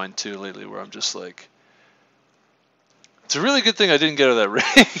bit on my mind too lately, where I'm just like, it's a really good thing I didn't get her that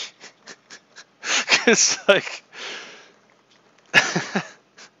ring, because like,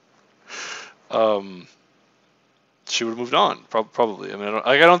 she would have moved on probably. I mean,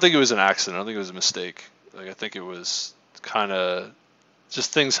 I don't think it was an accident. I don't think it was a mistake. Like I think it was kind of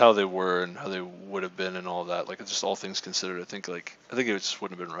just things how they were and how they would have been and all that. Like just all things considered, I think it just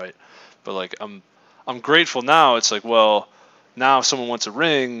wouldn't have been right. But like I'm grateful now. It's like, well, now if someone wants a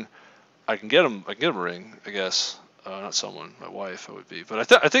ring, I can get them. I can get them a ring, I guess. Not someone, my wife, I would be.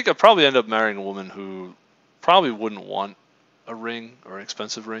 But I think I'd probably end up marrying a woman who probably wouldn't want a ring or an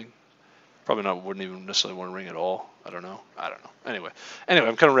expensive ring. Probably not. Wouldn't even necessarily want a ring at all. I don't know. Anyway,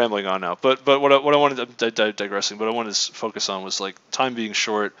 I'm kind of rambling on now. But what I wanted to digressing. What I wanted to focus on was like time being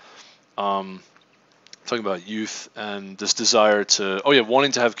short. Talking about youth and this desire to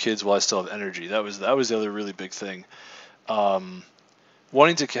wanting to have kids while I still have energy. That was the other really big thing.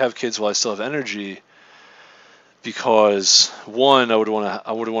 Wanting to have kids while I still have energy, because one, I would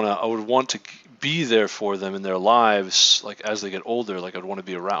want to be there for them in their lives, like as they get older. Like I'd want to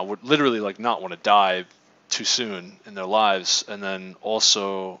be around. I would literally like not want to die too soon in their lives. And then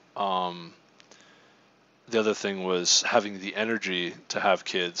also, the other thing was having the energy to have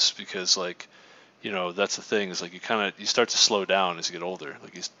kids, because like, that's the thing, is like you start to slow down as you get older.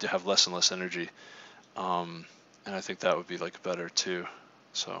 Like you have less and less energy. And I think that would be like better too.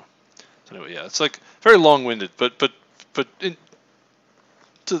 So anyway, yeah, it's like very long-winded, but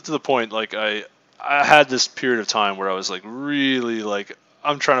to the point, like I had this period of time where I was like really like,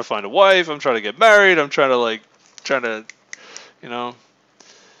 I'm trying to find a wife, I'm trying to get married, I'm trying to you know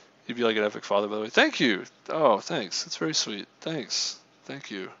you'd be like an epic father, by the way. Thank you. Oh, thanks. That's very sweet. Thank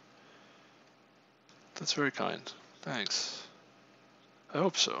you. That's very kind. Thanks. I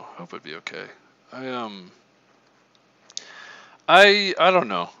hope so. I hope it'd be okay. I don't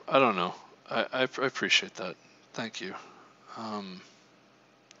know. I appreciate that. Thank you. I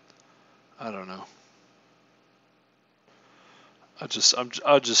don't know. I'll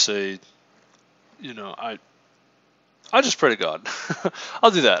just say, I just pray to God. I'll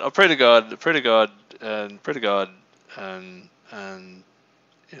do that. I'll pray to God, and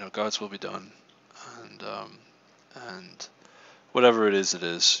God's will be done, and and whatever it is, it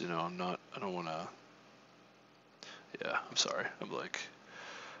is. I don't want to. Yeah, I'm sorry. I'm like,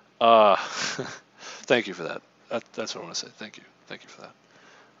 uh, thank you for that. That's what I want to say. Thank you for that.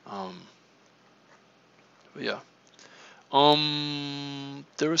 But yeah.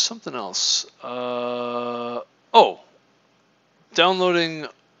 There was something else. Oh, downloading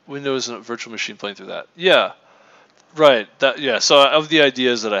Windows and a virtual machine, playing through that. Yeah, right. Yeah. So of the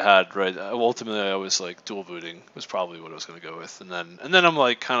ideas that I had, right, ultimately I was like dual booting was probably what I was going to go with, and then I'm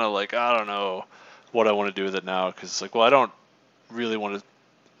like kind of like, I don't know what I want to do with it now, because it's like, well, I don't really want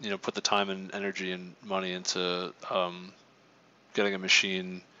to put the time and energy and money into getting a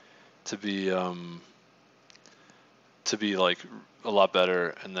machine to be like a lot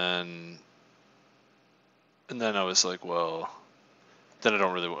better, and then I was like, well, then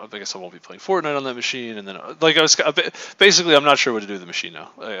I guess I won't be playing Fortnite on that machine, and then like I was basically, I'm not sure what to do with the machine now.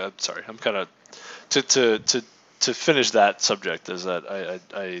 I'm sorry, I'm kind of to finish that subject, is that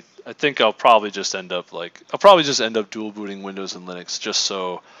I think I'll probably just end up dual booting Windows and Linux, just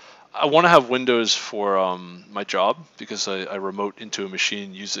so I want to have Windows for my job, because I remote into a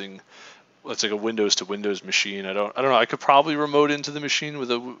machine using, let's like a Windows to Windows machine. I don't know. I could probably remote into the machine with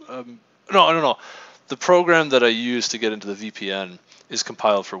a no, I don't know. The program that I use to get into the VPN is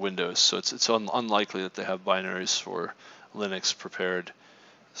compiled for Windows, so it's unlikely that they have binaries for Linux prepared.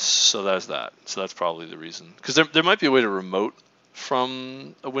 So that's that. So that's probably the reason. Because there might be a way to remote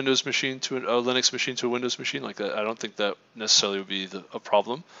from a Windows machine to a Linux machine to a Windows machine like that. I don't think that necessarily would be a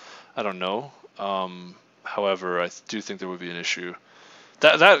problem. I don't know. However, I do think there would be an issue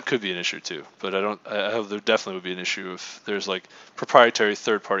that could be an issue too, but there definitely would be an issue if there's like proprietary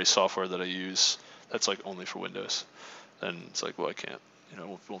third-party software that I use that's like only for Windows. Then it's like, well, I can't,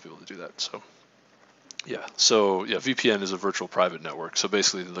 won't be able to do that. So yeah, VPN is a virtual private network. So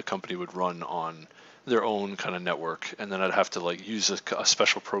basically, the company would run on their own kind of network, and then I'd have to like use a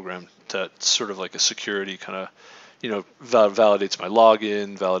special program that sort of like a security kind of, validates my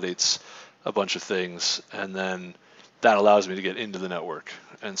login, validates a bunch of things, and then that allows me to get into the network.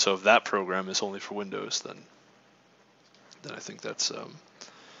 And so if that program is only for Windows, then I think that's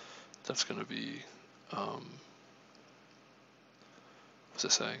going to be what's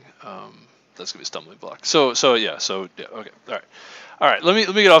it saying? That's gonna be a stumbling block. So yeah, okay, all right. Let me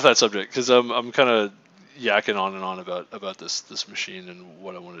get off that subject because I'm kind of yakking on and on about this machine and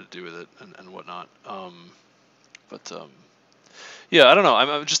what I wanted to do with it and whatnot. Yeah, I don't know.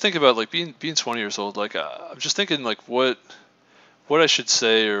 I'm just thinking about like being 20 years old. Like I'm just thinking like what I should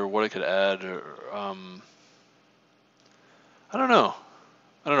say or what I could add or I don't know.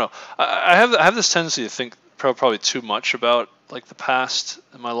 I have this tendency to think probably too much about like the past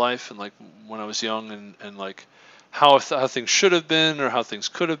in my life and like when I was young and like how things should have been or how things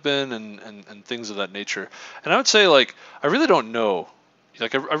could have been and things of that nature. And I would say like I really don't know.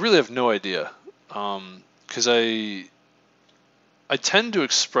 Like I really have no idea. Because I tend to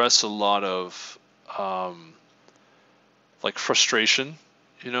express a lot of like frustration,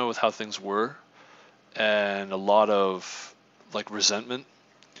 with how things were, and a lot of like resentment,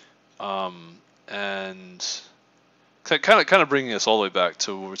 and kind of bringing us all the way back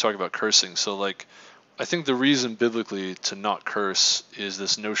to when we're talking about cursing. So like, I think the reason biblically to not curse is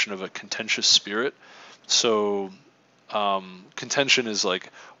this notion of a contentious spirit. So contention is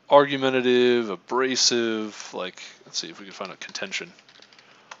like argumentative, abrasive. Like, let's see if we can find a contention.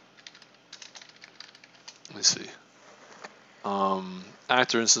 Let me see.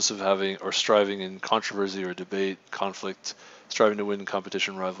 Act or instance of having or striving in controversy or debate, conflict, striving to win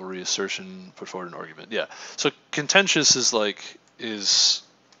competition, rivalry, assertion, put forward an argument. Yeah. So contentious is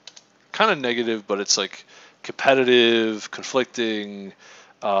kind of negative, but it's like competitive, conflicting,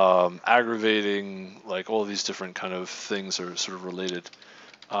 aggravating, like all of these different kind of things are sort of related.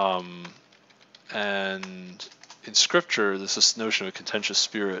 And in scripture, there's this notion of a contentious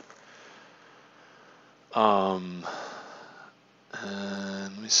spirit. And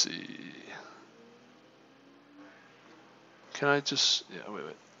let me see. Can I just, yeah, wait.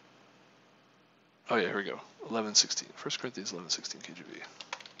 Oh yeah, here we go. 11:16. 1 Corinthians 11:16 KJV.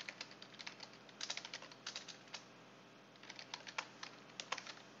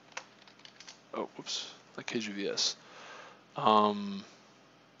 Oh, whoops. Like KJVS.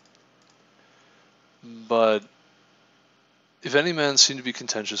 But if any man seem to be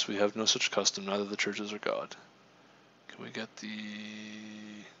contentious, we have no such custom, neither the churches or God. Can we get the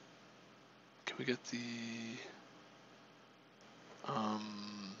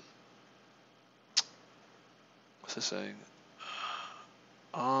what's it saying?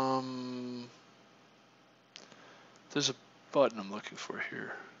 There's a button I'm looking for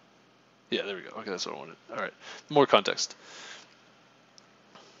here. Yeah, there we go. Okay, that's what I wanted. All right, more context.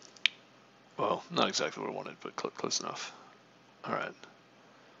 Well, not exactly what I wanted, but close enough. All right.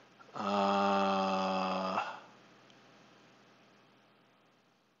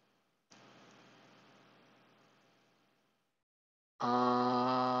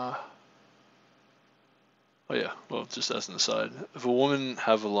 Oh yeah, well, just as an aside, if a woman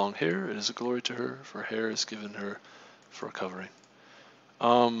have a long hair, it is a glory to her, for hair is given her for a covering.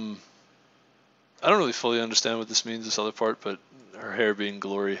 I don't really fully understand what this means, this other part, but her hair being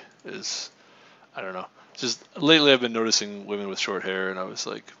glory is, I don't know. Just lately I've been noticing women with short hair, and I was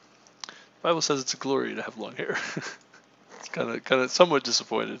like, the Bible says it's a glory to have long hair. It's kind of somewhat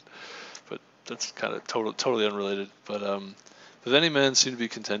disappointed, but that's kind of totally unrelated. But if any man seem to be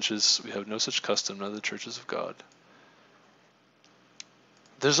contentious, we have no such custom, neither the churches of God.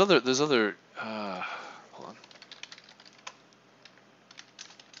 There's other hold on.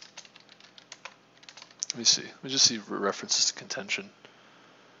 Let me see. Let me just see references to contention.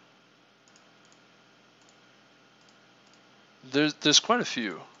 There's quite a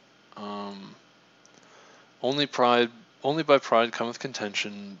few. Only by pride cometh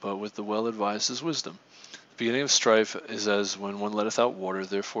contention, but with the well advised is wisdom. The beginning of strife is as when one letteth out water,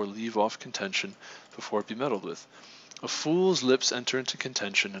 therefore leave off contention before it be meddled with. A fool's lips enter into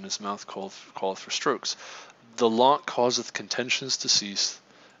contention, and his mouth calleth for strokes. The lot causeth contentions to cease,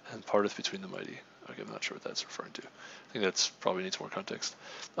 and parteth between the mighty. Okay, I'm not sure what that's referring to. I think that's probably needs more context.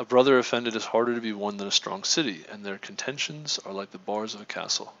 A brother offended is harder to be won than a strong city, and their contentions are like the bars of a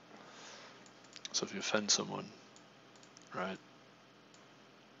castle. So if you offend someone, right,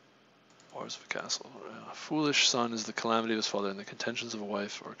 Bars of a castle. A foolish son is the calamity of his father, and the contentions of a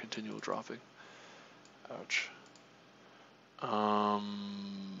wife are continual dropping. Ouch.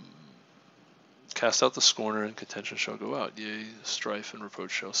 Cast out the scorner, and contention shall go out. Yea, strife and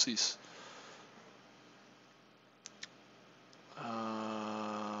reproach shall cease.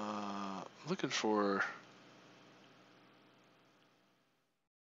 I'm looking for...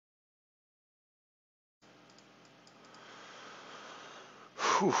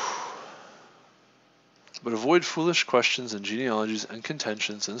 Whew. But avoid foolish questions and genealogies and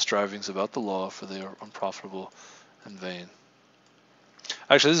contentions and strivings about the law, for they are unprofitable and vain.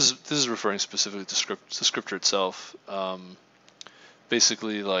 Actually, this is referring specifically to scripture itself.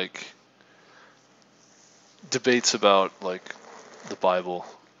 Basically, like debates about like the Bible,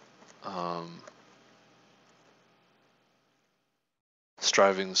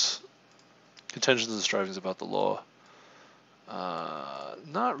 contentions and strivings about the law.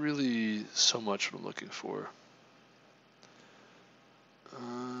 Not really so much what I'm looking for.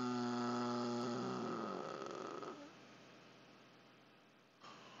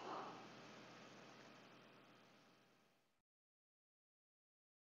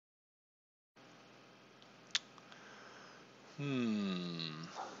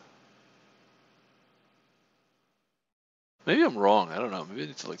 Maybe I'm wrong. I don't know. Maybe I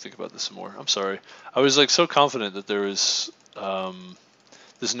need to like think about this some more. I'm sorry. I was like so confident that there was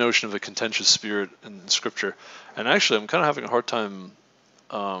this notion of a contentious spirit in Scripture, and actually, I'm kind of having a hard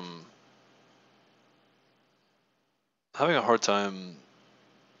time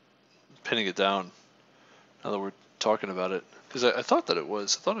pinning it down now that we're talking about it, because I thought that it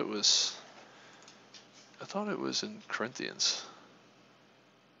was. I thought it was in Corinthians.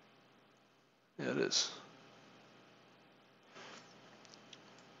 Yeah, it is.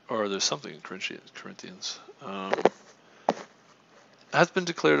 Or there's something in Corinthians. Hath been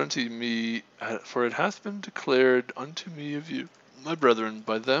declared unto me, for it hath been declared unto me of you, my brethren,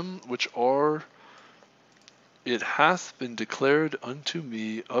 by them which are. It hath been declared unto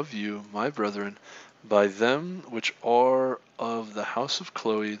me of you, my brethren, by them which are of the house of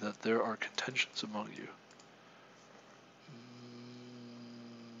Chloe, that there are contentions among you.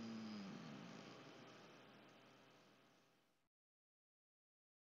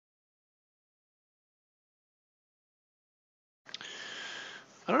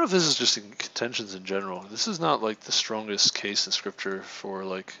 I don't know if this is just in contentions in general. This is not like the strongest case in Scripture for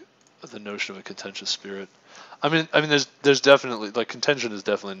like the notion of a contentious spirit. I mean, there's definitely like contention is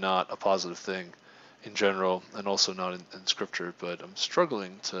definitely not a positive thing in general, and also not in Scripture. But I'm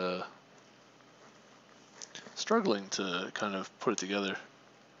struggling to kind of put it together.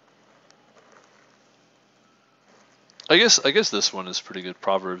 I guess this one is pretty good.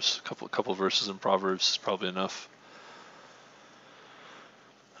 Proverbs, a couple verses in Proverbs is probably enough.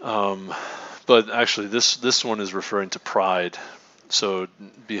 But actually, this one is referring to pride. So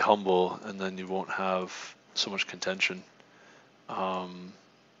be humble, and then you won't have so much contention. And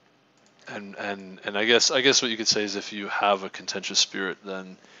I guess what you could say is if you have a contentious spirit,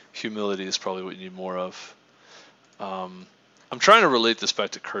 then humility is probably what you need more of. I'm trying to relate this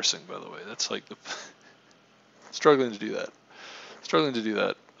back to cursing, by the way. That's like struggling to do that.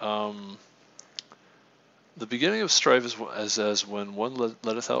 The beginning of strife is as when one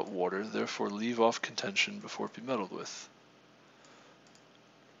letteth out water, therefore leave off contention before it be meddled with.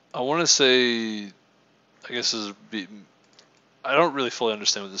 I want to say, I guess I don't really fully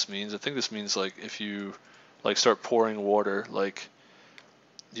understand what this means. I think this means like if you like start pouring water, like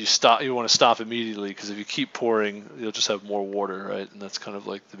you want to stop immediately, because if you keep pouring, you'll just have more water, right? And that's kind of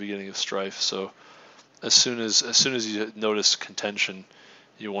like the beginning of strife. So as soon as you notice contention,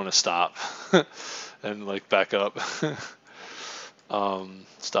 you want to stop and like back up.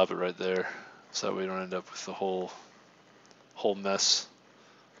 Stop it right there, so that way you don't end up with the whole mess.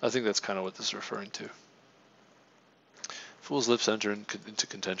 I think that's kind of what this is referring to. Fool's lips enter into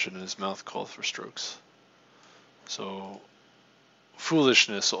contention, and his mouth calleth for strokes. So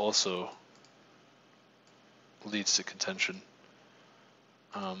foolishness also leads to contention.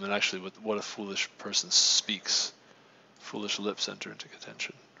 And actually, what a foolish person speaks, foolish lips enter into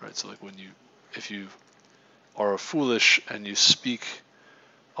contention, right? So like if you are foolish and you speak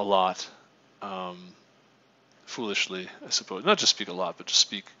a lot, foolishly, I suppose, not just speak a lot, but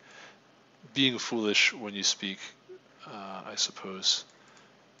just being foolish when you speak, I suppose,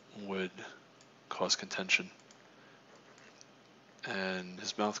 would cause contention. And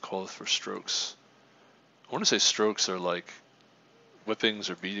his mouth calleth for strokes. I want to say strokes are like whippings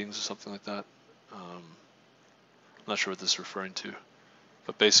or beatings or something like that. I'm not sure what this is referring to,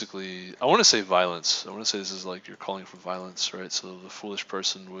 but basically, I want to say violence. I want to say this is like you're calling for violence, right? So the foolish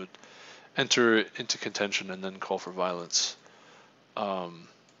person would enter into contention and then call for violence.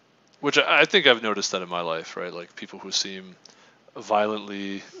 Which I think I've noticed that in my life, right? Like people who seem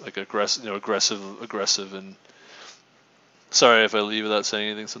violently like aggressive and sorry if I leave without saying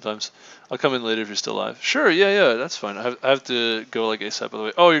anything sometimes. I'll come in later if you're still alive. Sure, yeah, that's fine. I have to go like ASAP by the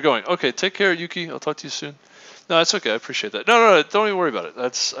way. Oh, you're going. Okay, take care, Yuki. I'll talk to you soon. No, that's okay. I appreciate that. No, don't even worry about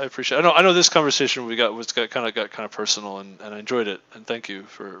it. I appreciate. I know this conversation we got got kind of personal, and I enjoyed it. And thank you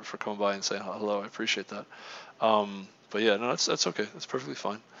for coming by and saying hello. I appreciate that. But yeah, no, that's okay. That's perfectly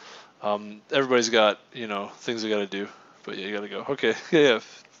fine. Everybody's got things they got to do, but yeah, you got to go. Okay, yeah.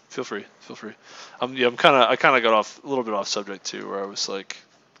 Feel free. Yeah, I kind of got off a little bit off subject too, where I was like,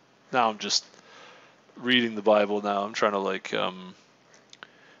 now I'm just reading the Bible. Now I'm trying to like, what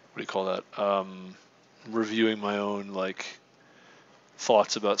do you call that? Reviewing my own like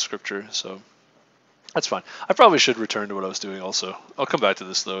thoughts about Scripture. So that's fine. I probably should return to what I was doing. Also, I'll come back to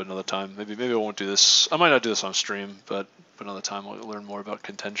this though another time. Maybe I won't do this. I might not do this on stream, but another time I'll learn more about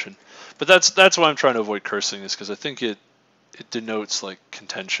contention. But that's why I'm trying to avoid cursing, is because I think it denotes like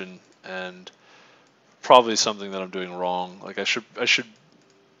contention and probably something that I'm doing wrong. Like I should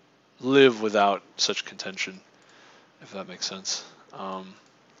live without such contention, if that makes sense.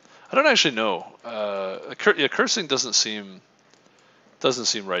 I don't actually know. Cursing doesn't seem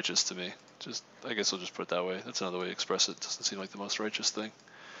righteous to me. Just I guess I'll just put it that way. That's another way to express it. It doesn't seem like the most righteous thing.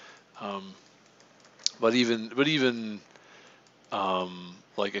 But even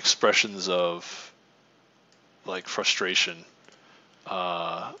like expressions of like frustration,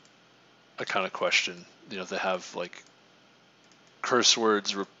 I kind of question. If they have like curse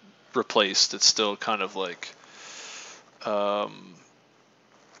words replaced, it's still kind of like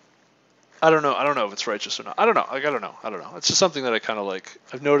I don't know if it's righteous or not. I don't know. Like I don't know. It's just something that I kind of like.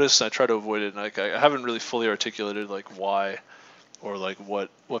 I've noticed and I try to avoid it, and like I haven't really fully articulated like why or like what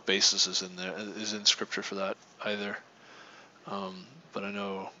basis is in Scripture for that either. But I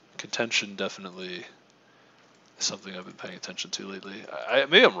know contention definitely is something I've been paying attention to lately.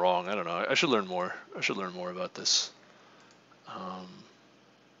 Maybe I'm wrong. I don't know. I should learn more. I should learn more about this.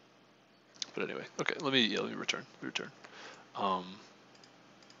 But anyway, okay. Let me return.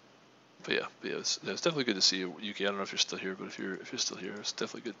 But yeah, it's definitely good to see you, Yuki. I don't know if you're still here, but if you're still here, it's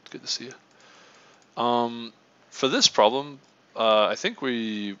definitely good to see you. For this problem, I think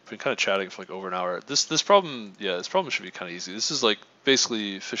we've been kind of chatting for like over an hour. This problem should be kind of easy. This is like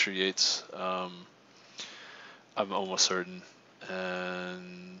basically Fisher-Yates. I'm almost certain.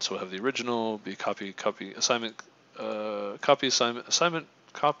 And so we'll have the original be copy assignment assignment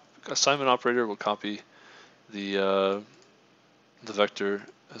operator will copy the vector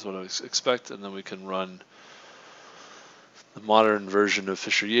is what I expect, and then we can run the modern version of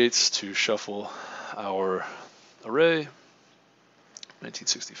Fisher-Yates to shuffle our array.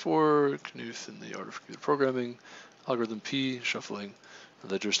 1964, Knuth in the Art of Computer Programming, algorithm P, shuffling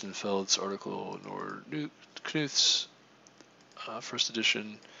the Gerstenfeld's article nor Knuth's first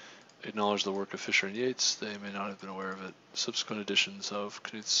edition. Acknowledge the work of Fisher and Yates. They may not have been aware of it. Subsequent editions of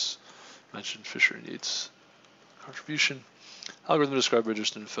Knuth's mentioned Fisher and Yates contribution. Algorithm described by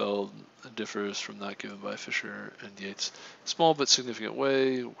Gerstenfeld differs from that given by Fisher and Yates. Small but significant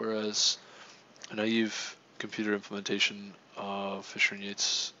way, whereas a naive computer implementation of Fisher and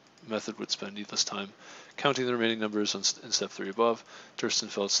Yates method would spend needless time counting the remaining numbers in step 3 above.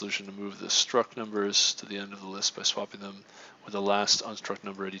 Gerstenfeld's solution to move the struct numbers to the end of the list by swapping them with the last unstruct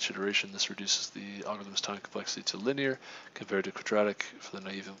number at each iteration. This reduces the algorithm's time complexity to linear compared to quadratic for the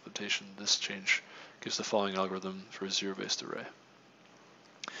naive implementation. This change gives the following algorithm for a zero-based array.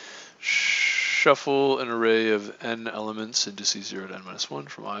 Shuffle an array of n elements, indices 0 to n-1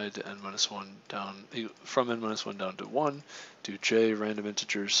 from I to n-1 down down to 1. Do j random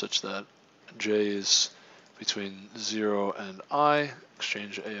integers such that j is between 0 and I.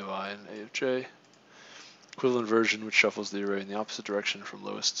 Exchange a of I and a of j. Equivalent version, which shuffles the array in the opposite direction from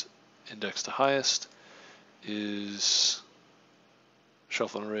lowest index to highest, is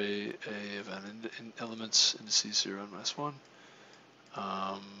shuffle an array A of n elements, indices 0 and -1.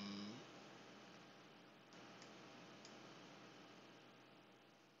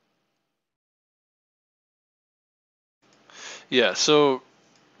 Yeah, so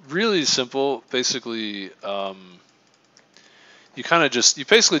really simple. Basically, you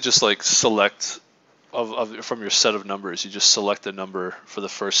basically just like select from your set of numbers. You just select a number for the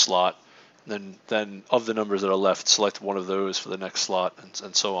first slot, and then of the numbers that are left, select one of those for the next slot,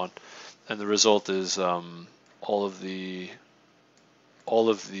 and so on. And the result is randomly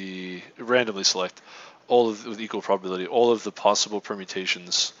select with equal probability all of the possible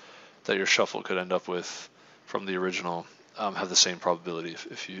permutations that your shuffle could end up with from the original have the same probability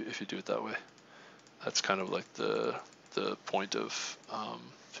if you do it that way. That's kind of like the point of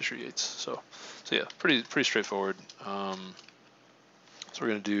Fisher-Yates. So yeah, pretty straightforward. So we're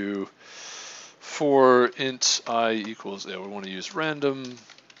gonna do for int I equals, yeah, we want to use random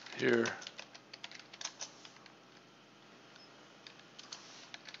here.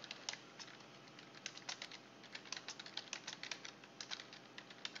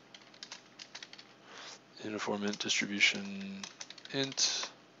 Uniform int distribution int.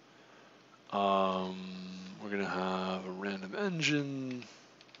 We're gonna have a random engine,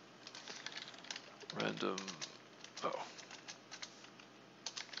 random, oh.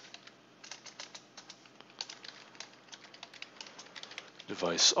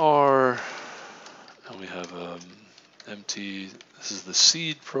 Device R, and we have empty, this is the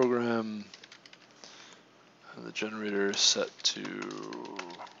seed program, and the generator is set to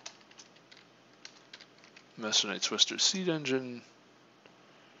Masonite Twister seed engine,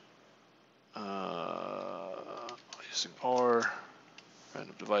 using R,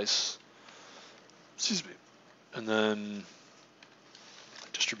 random device, excuse me, and then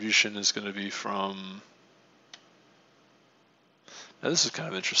distribution is going to be from, now this is kind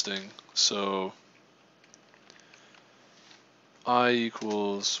of interesting, so I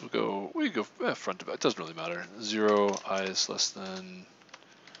equals, we go front to back, it doesn't really matter, 0, I is less than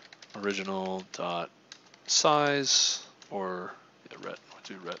original dot size, or yeah, ret, we'll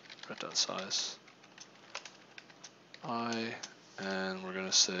do ret dot size I, and we're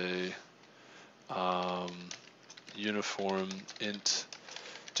gonna say uniform int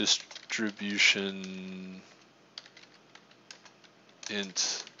distribution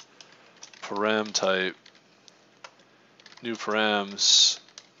int param type, new params,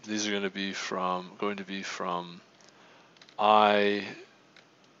 these are going to be from I,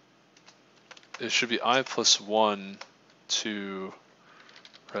 it should be I plus 1 to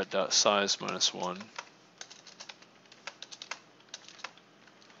ret dot size minus 1,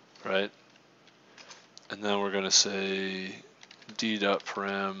 right? And then we're going to say d dot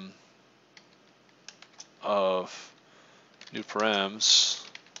param of new params,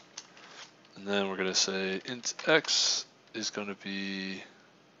 and then we're going to say int x is going to be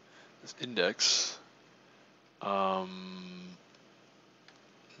this index,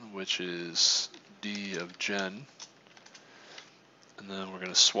 which is d of gen, and then we're going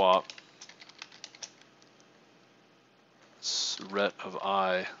to swap ret of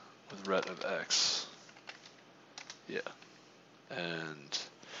I with ret of x. Yeah, and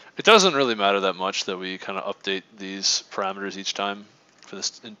it doesn't really matter that much that we kind of update these parameters each time for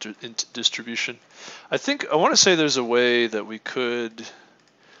this int distribution. I want to say there's a way that we could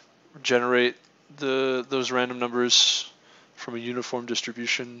generate those random numbers from a uniform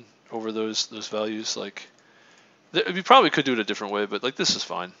distribution over those values. Like, we probably could do it a different way, but like this is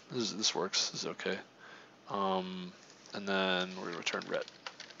fine. This works. This is okay. And then we're gonna return ret.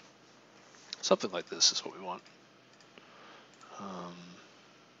 Something like this is what we want.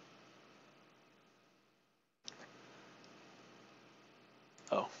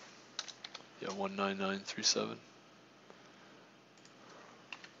 Oh, yeah, 19937.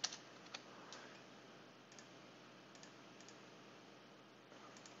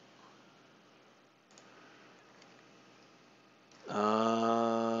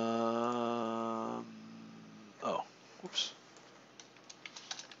 Oh, whoops.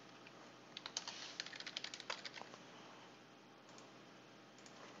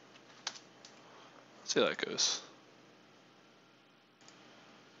 Let's see how that goes.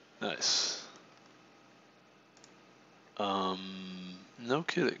 Nice. No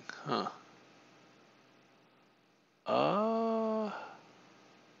kidding, huh?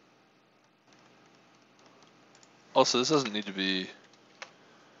 Also, this doesn't need to be,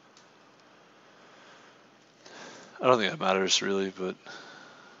 I don't think that matters really, but,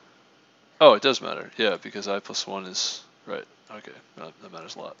 oh, it does matter, yeah, because I plus 1 is, right, okay, that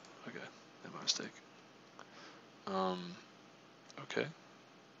matters a lot, okay, made my mistake. Okay.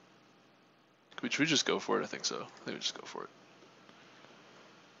 Should we just go for it? I think so. I think we just go for it.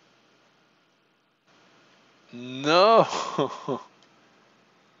 No!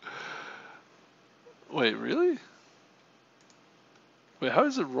 Wait, really? Wait, how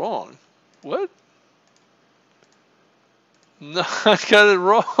is it wrong? What? No, I got it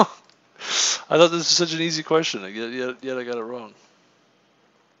wrong. I thought this was such an easy question. Yet I got it wrong.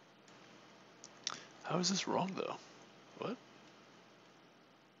 How is this wrong, though? What?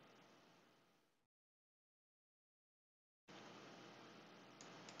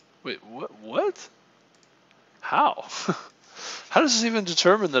 Wait, what? How? How does this even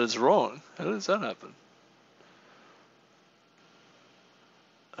determine that it's wrong? How does that happen?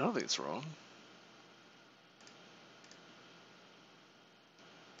 I don't think it's wrong.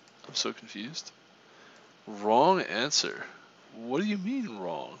 I'm so confused. Wrong answer. What do you mean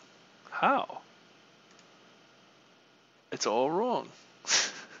wrong? How? It's all wrong.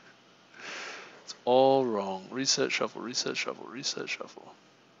 It's all wrong. Reset, shuffle, reset, shuffle, reset, shuffle.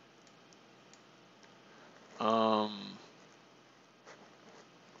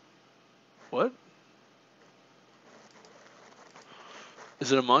 What?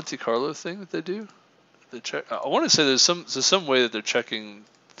 Is it a Monte Carlo thing that they do? They check. I want to say there's some way that they're checking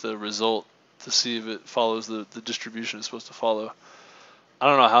the result to see if it follows the distribution it's supposed to follow. I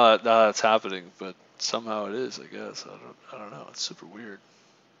don't know how that's happening, but somehow it is. I guess I don't know. It's super weird.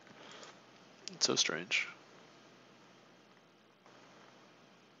 It's so strange.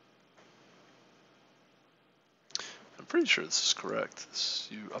 I'm pretty sure this is correct.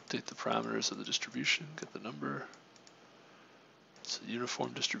 You update the parameters of the distribution, get the number. It's a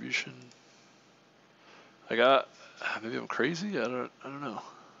uniform distribution. Maybe I'm crazy. I don't know.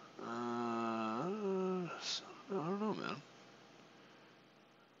 I don't know, man.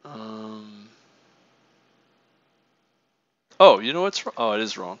 Oh, you know what's wrong? Oh, it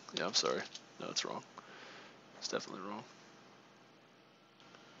is wrong. Yeah, I'm sorry. No, it's wrong. It's definitely wrong.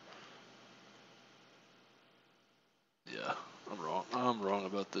 Yeah, I'm wrong. I'm wrong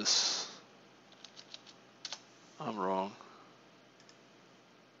about this. I'm wrong.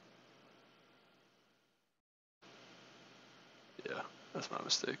 Yeah, that's my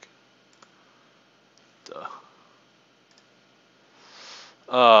mistake. Duh.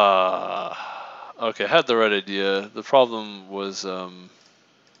 Okay, I had the right idea. The problem was, there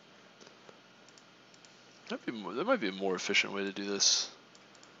might be a more efficient way to do this.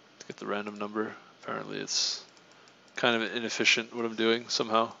 To get the random number. Apparently it's kind of inefficient what I'm doing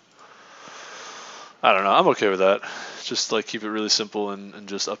somehow. I don't know, I'm okay with that. Just like keep it really simple and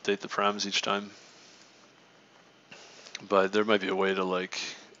just update the params each time. But there might be a way to like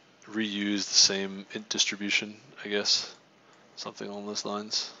reuse the same int distribution, I guess. Something along those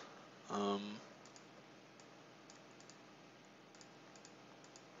lines.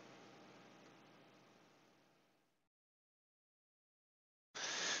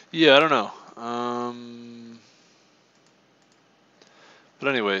 Yeah, I don't know. But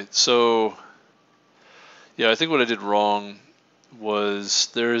anyway, so yeah, I think what I did wrong was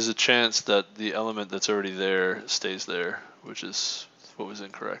there is a chance that the element that's already there stays there, which is what was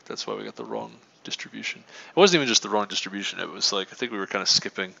incorrect. That's why we got the wrong distribution. It wasn't even just the wrong distribution. It was like I think we were kind of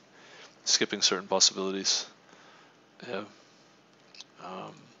skipping certain possibilities. Yeah.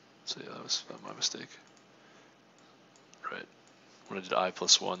 So yeah, that was my mistake. Right. When I did I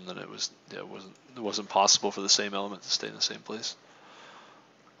plus 1, then it wasn't possible for the same element to stay in the same place.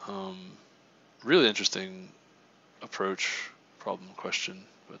 Really interesting approach, problem, question,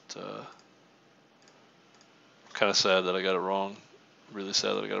 but kind of sad that I got it wrong. Really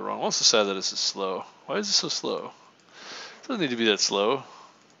sad that I got it wrong. I'm also sad that it's so slow. Why is it so slow? It doesn't need to be that slow.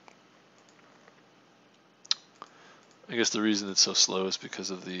 I guess the reason it's so slow is because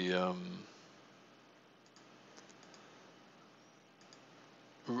of the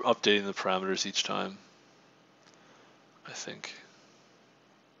updating the parameters each time, I think.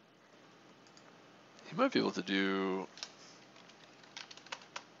 You might be able to do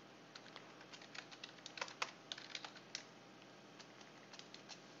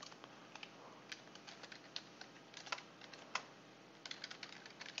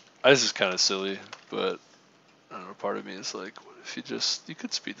this is kind of silly, but I don't know, part of me is like, what if you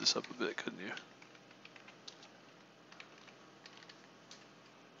could speed this up a bit, couldn't you?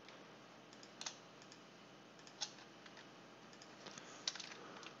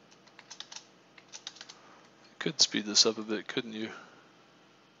 You could speed this up a bit, couldn't you?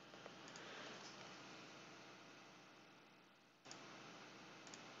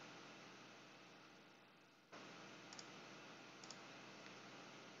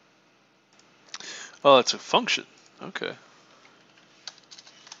 Oh, it's a function. Okay.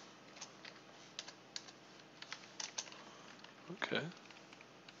 Okay.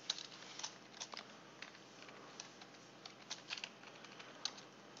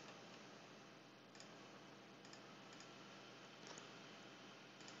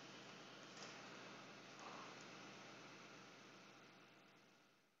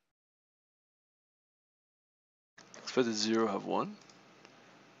 Expected 0 have 1?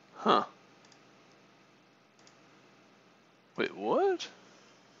 Huh. Wait, what?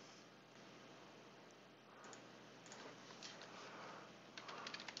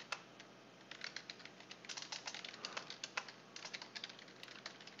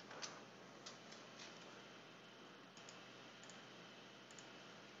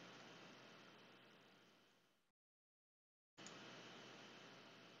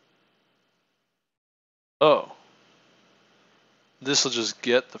 Oh, this will just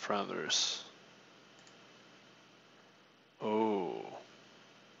get the parameters. Oh,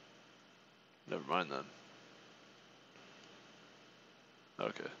 never mind then.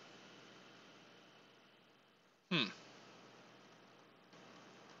 Okay.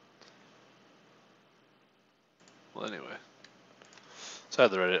 Well, anyway. So I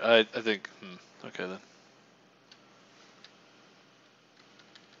had to write it. I think, okay then.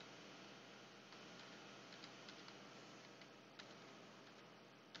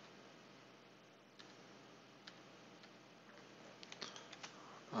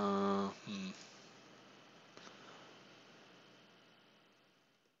 Uh, hmm.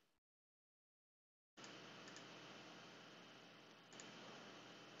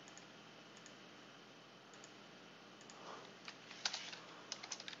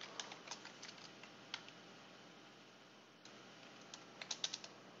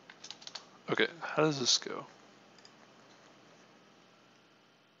 Okay, how does this go?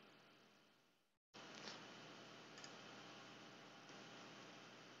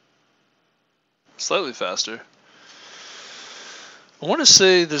 Slightly faster. I want to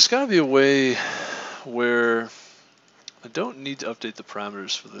say there's got to be a way where I don't need to update the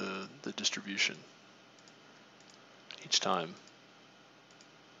parameters for the distribution each time.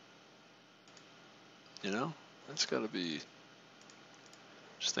 You know? That's got to be,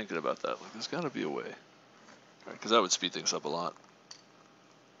 just thinking about that, like there's got to be a way. Because that would speed things up a lot.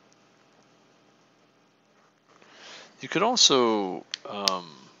 You could also,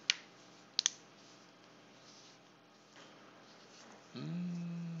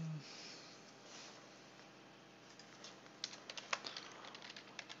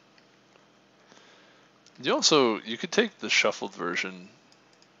 you could take the shuffled version.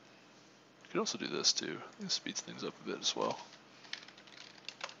 You could also do this too. It speeds things up a bit as well.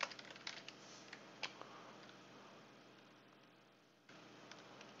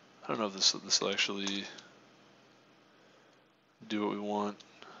 I don't know if this will actually do what we want.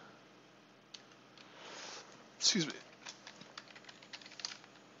 Excuse me.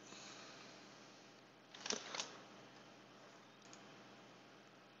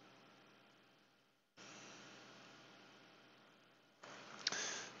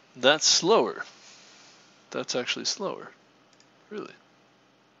 That's slower. That's actually slower. Really.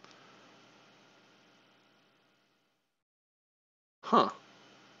 Huh.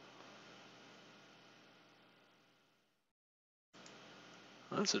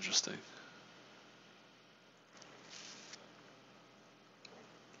 That's interesting.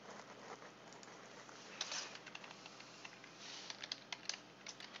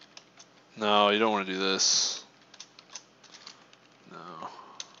 No, you don't want to do this. No.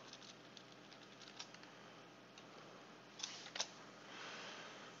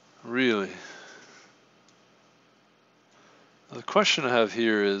 Really? Now, the question I have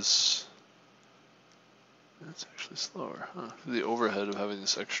here is, that's actually slower, huh? The overhead of having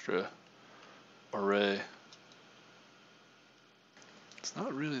this extra array. It's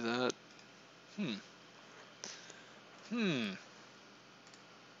not really that.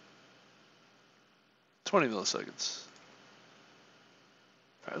 20 milliseconds.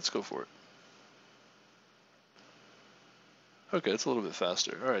 Alright, let's go for it. Okay, it's a little bit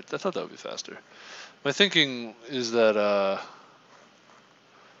faster. Alright, I thought that would be faster. My thinking is that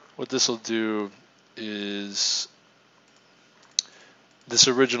what this will do is this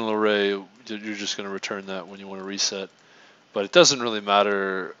original array, you're just going to return that when you want to reset. But it doesn't really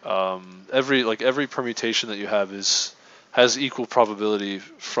matter. Every permutation that you have has equal probability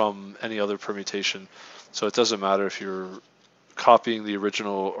from any other permutation. So it doesn't matter if you're copying the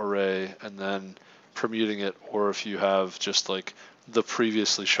original array and then permuting it, or if you have just like the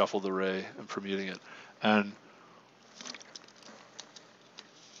previously shuffled array and permuting it. And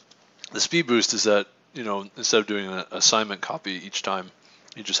the speed boost is that, instead of doing an assignment copy each time,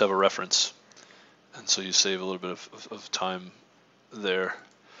 you just have a reference. And so you save a little bit of time there.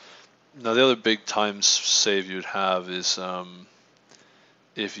 Now the other big time save you'd have is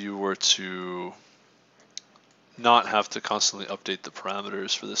if you were to not have to constantly update the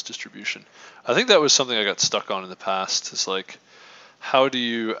parameters for this distribution. I think that was something I got stuck on in the past, is like, how do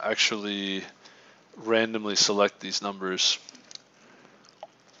you actually randomly select these numbers?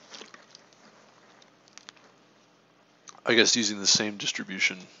 I guess using the same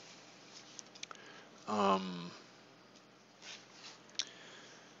distribution.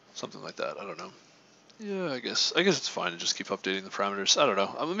 Something like that. I don't know. Yeah, I guess it's fine to just keep updating the parameters. I don't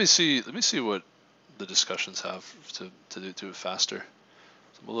know. Let me see what the discussions have to do it faster.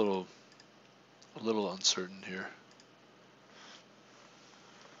 I'm a little uncertain here.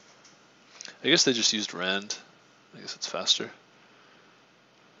 I guess they just used rand. I guess it's faster.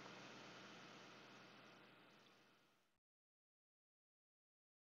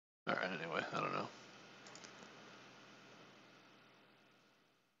 Alright, anyway, I don't know.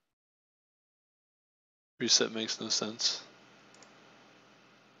 Reset makes no sense.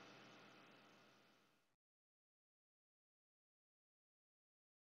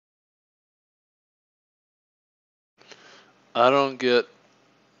 I don't get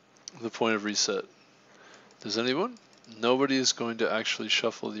the point of reset. Does anyone? Nobody is going to actually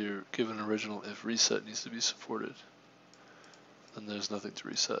shuffle your given original if reset needs to be supported. Then there's nothing to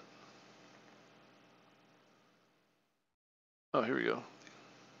reset. Oh, here we go.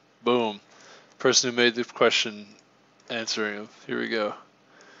 Boom. Person who made the question answering him. Here we go.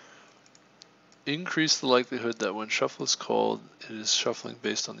 Increase the likelihood that when shuffle is called, it is shuffling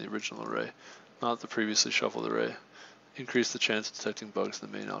based on the original array, not the previously shuffled array. Increase the chance of detecting bugs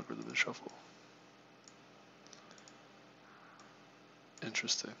in the main algorithm in shuffle.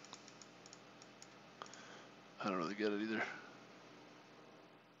 Interesting. I don't really get it either.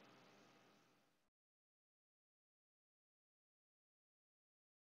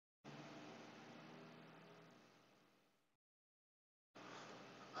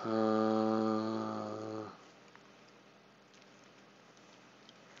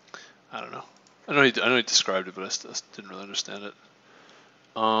 I don't know. I know he described it, but I still didn't really understand it.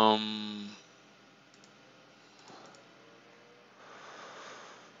 I'm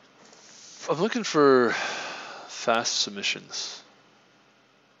looking for fast submissions.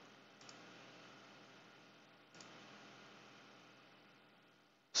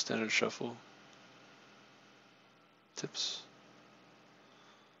 Standard shuffle. Tips.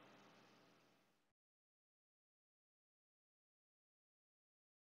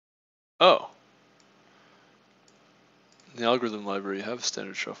 Oh. In the algorithm library, you have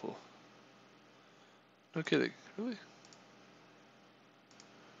standard shuffle. No kidding. Really?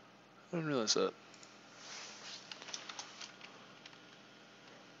 I didn't realize that.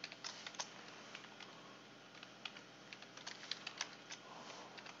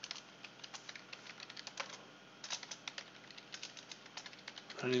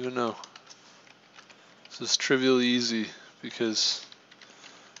 I don't even know. This is trivially easy because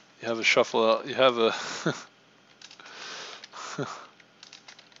you have a shuffle out. You have a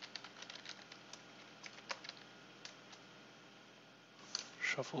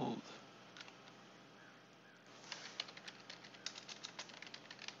shuffled.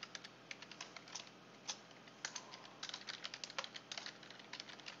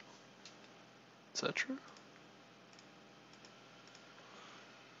 Is that true?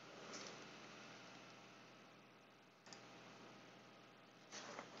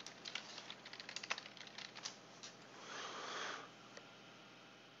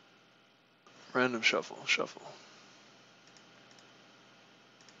 Random shuffle.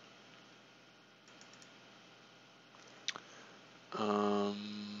 Um,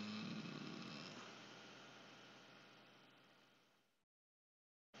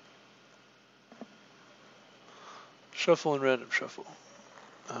 Shuffle and random shuffle.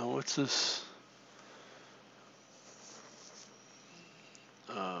 What's this?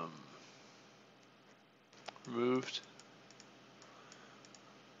 Removed.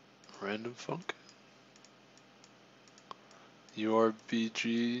 Random funk.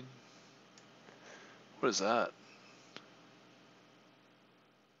 URBG. What is that?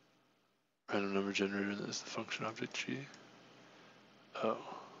 Random number generator is the function object G. Oh.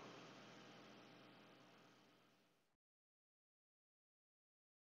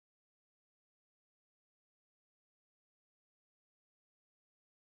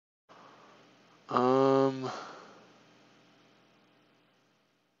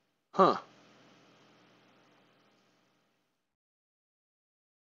 Huh.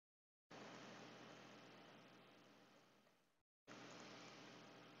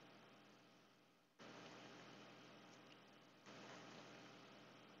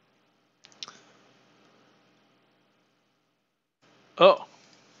 Oh.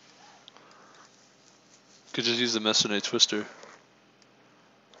 Could just use the Messonnier twister.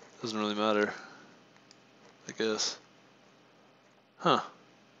 Doesn't really matter, I guess. Huh.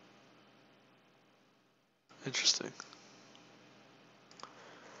 Interesting.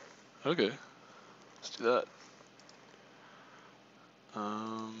 Okay. Let's do that.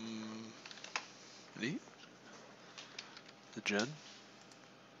 Neat. The gen.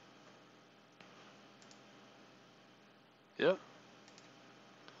 Yeah.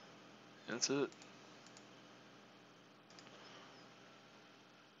 That's it.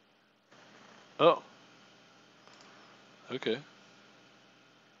 Oh. Okay.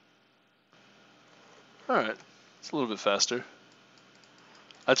 All right, it's a little bit faster.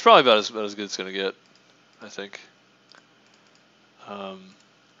 It's probably about as good as it's gonna get, I think.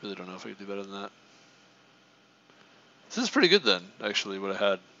 Really don't know if I could do better than that. This is pretty good then, actually, what I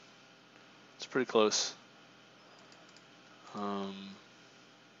had. It's pretty close. Yeah,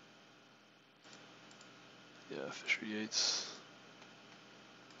 Fisher Yates.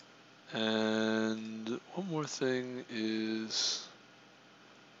 And one more thing is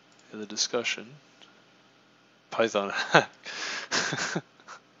the discussion. Python hack.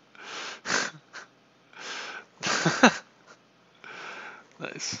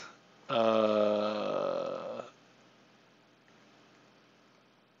 Nice.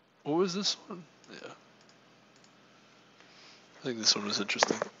 What was this one? Yeah. I think this one was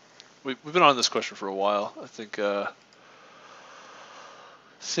interesting. We've been on this question for a while. I think I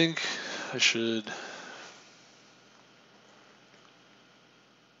should.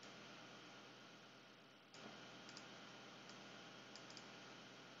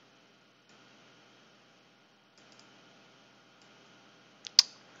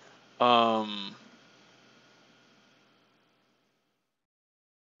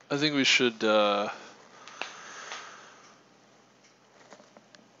 I think we should.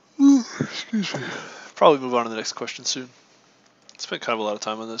 Excuse me. Probably move on to the next question soon. Spent kind of a lot of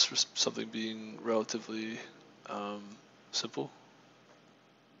time on this for something being relatively simple.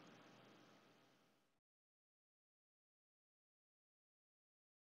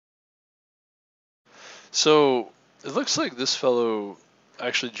 So it looks like this fellow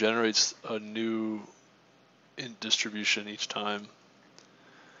actually generates a new distribution each time,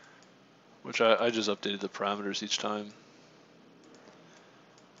 which I just updated the parameters each time.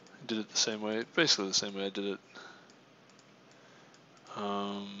 I did it the same way, basically the same way I did it.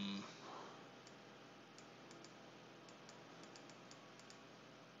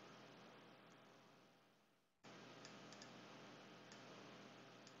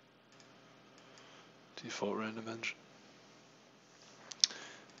 Default random engine.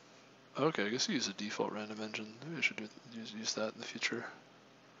 Okay, I guess you use a default random engine. Maybe I should use that in the future.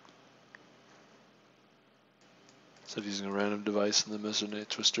 Instead of using a random device and the Mesonet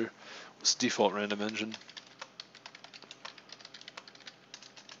twister. What's the default random engine?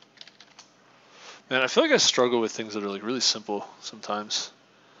 Man, I feel like I struggle with things that are like really simple sometimes.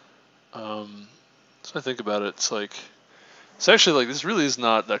 So I think about it, it's actually like this really is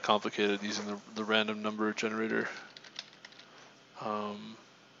not that complicated using the random number generator.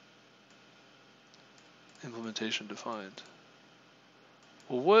 Implementation defined.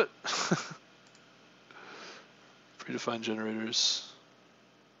 Well, what? Predefined generators.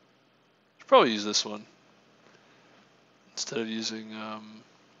 Should probably use this one instead of using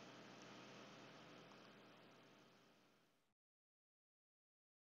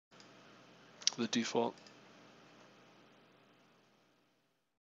the default.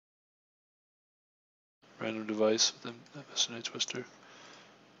 Random device with MSNA twister.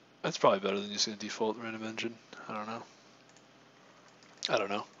 That's probably better than using a default random engine. I don't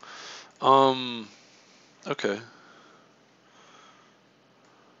know. Okay.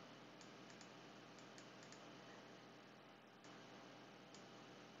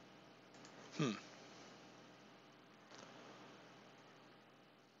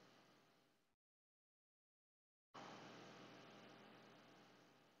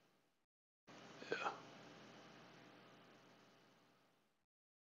 Yeah.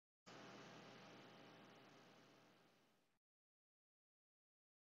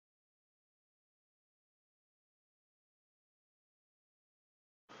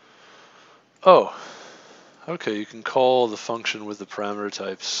 Oh. Okay, you can call the function with the parameter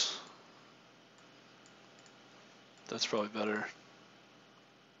types. That's probably better.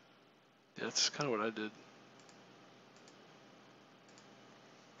 Yeah, that's kind of what I did.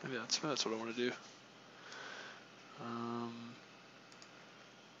 Maybe that's what I want to do.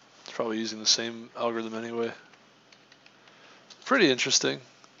 It's probably using the same algorithm anyway. Pretty interesting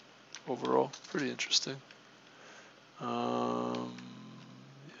overall. Pretty interesting. Yeah.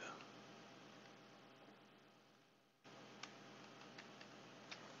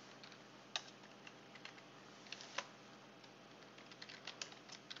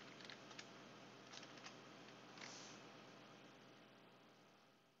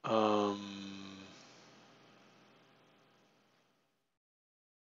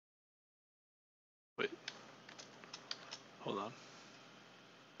 Wait. Hold on.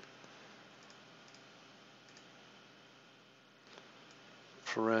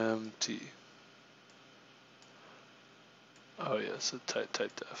 Param T. Oh yeah, so type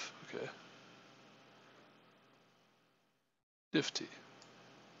def. Okay. Diff T.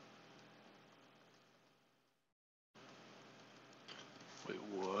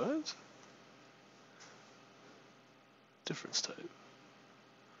 Difference type.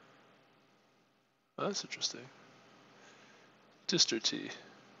 Oh, that's interesting. Dist or T.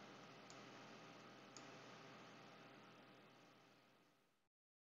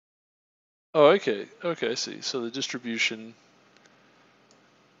 Oh, okay. Okay, I see. So the distribution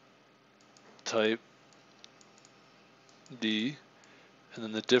type D, and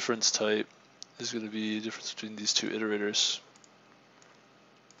then the difference type is going to be the difference between these two iterators.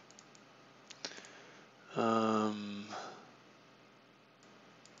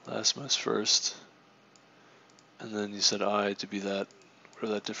 Last minus first, and then you said I to be that,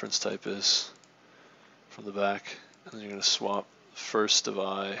 whatever that difference type is from the back, and then you're going to swap first of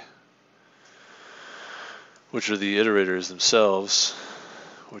I, which are the iterators themselves,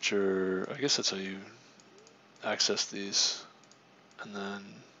 which are, I guess that's how you access these, and then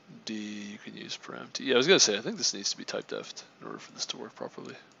D you can use param T. Yeah, I was going to say, I think this needs to be type deft in order for this to work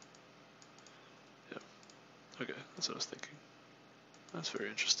properly. Yeah, okay, that's what I was thinking. That's very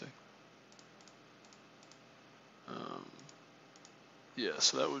interesting. Yeah,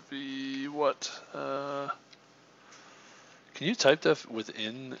 so that would be what? Can you type def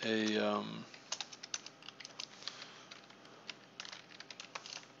within a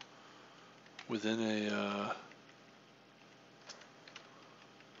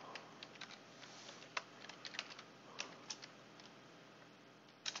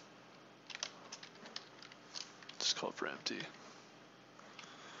just call it param T.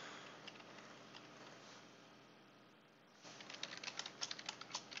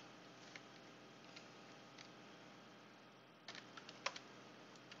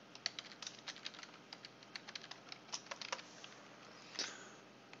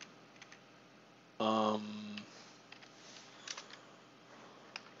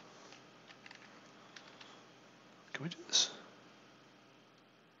 Can we do this?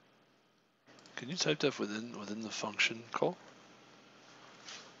 Can you type def within the function call?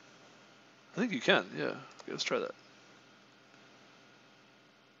 I think you can, yeah. Okay, let's try that.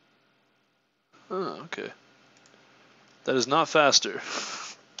 Oh, okay. That is not faster.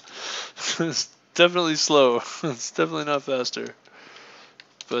 It's definitely slow. It's definitely not faster.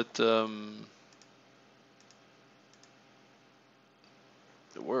 But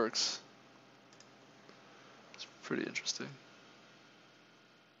it works. It's pretty interesting.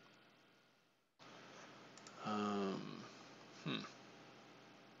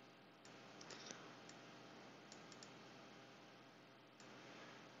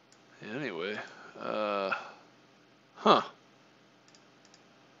 Anyway, huh.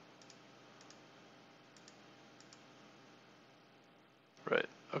 Right,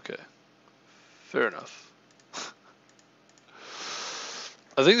 okay. Fair enough.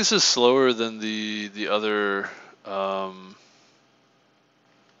 I think this is slower than the other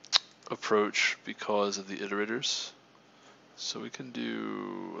approach because of the iterators. So we can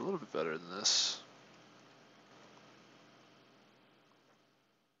do a little bit better than this.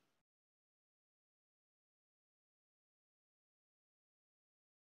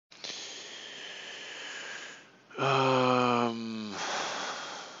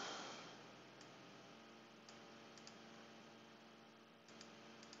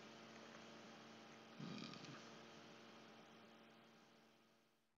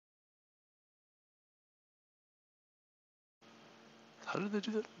 How did they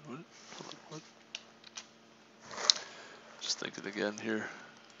do that? What? Hold on, what? Just thinking again here.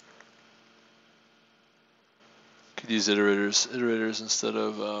 Could use iterators instead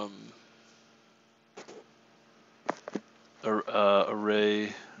of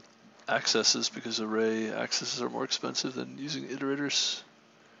array accesses, because array accesses are more expensive than using iterators.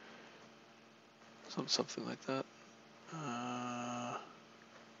 Something like that.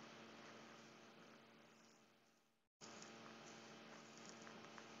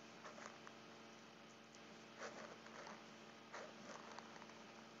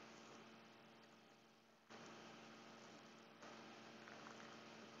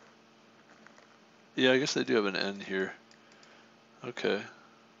 Yeah, I guess they do have an N here. Okay.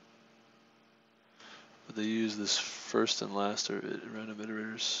 But they use this first and last or random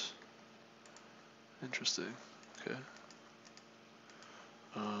iterators. Interesting. Okay.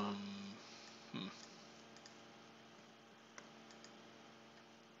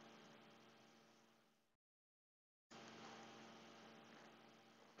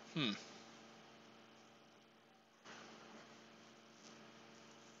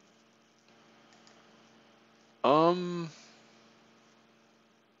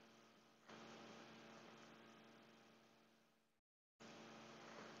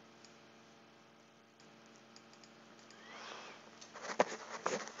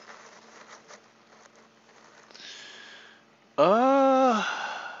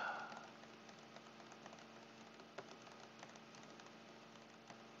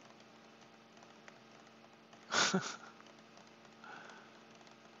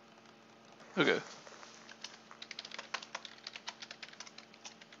 Okay.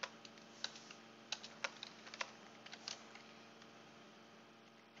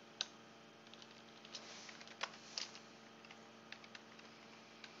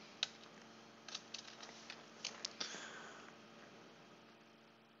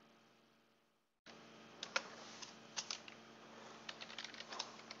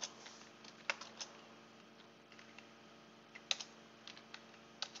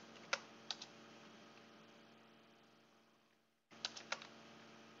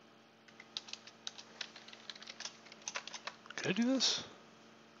 Can I do this?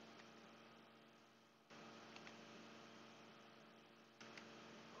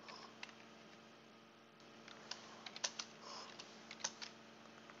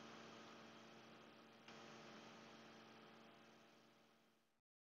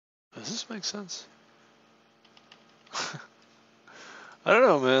 Does this make sense? I don't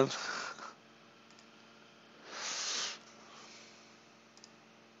know, man.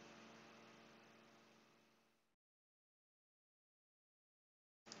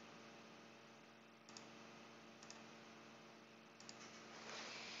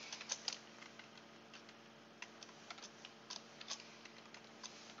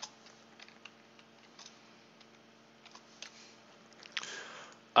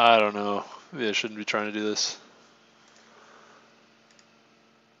 I don't know. Maybe I shouldn't be trying to do this.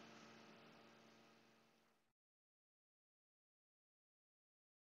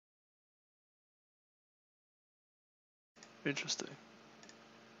 Interesting.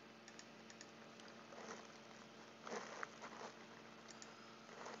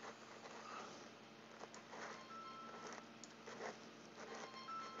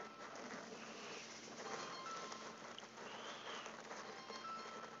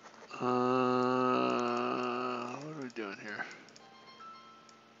 What are we doing here?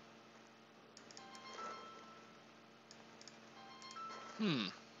 Hmm.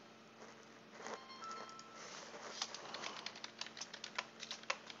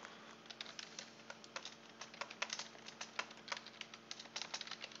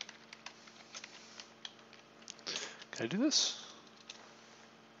 Can I do this?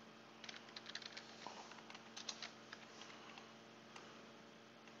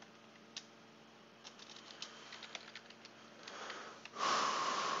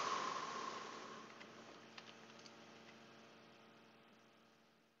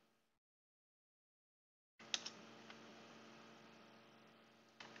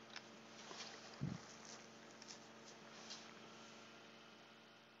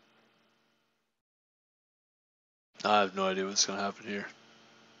 I have no idea what's going to happen here.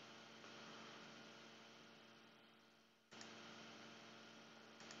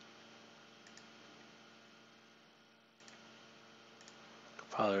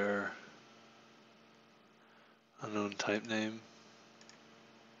 Compiler error. Unknown type name.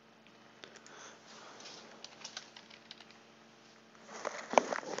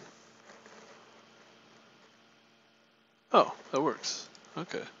 Oh, that works.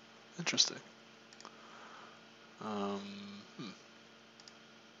 Okay. Interesting. Hmm.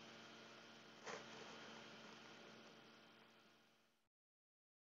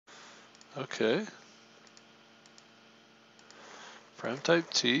 Okay. Param type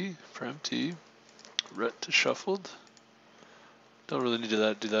T, param T, ret to shuffled. Don't really need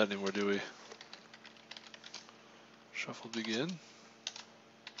to do that anymore, do we? Shuffle begin.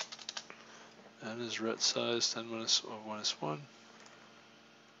 And is ret size 10 minus 1.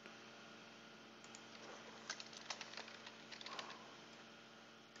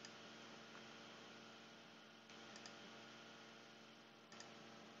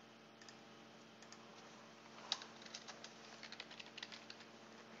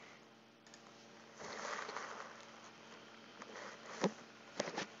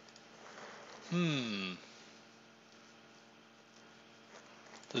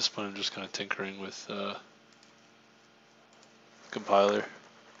 At this point I'm just kind of tinkering with compiler.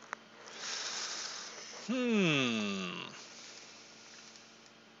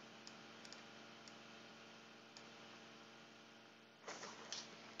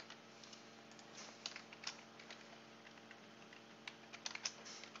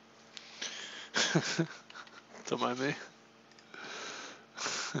 Don't mind me.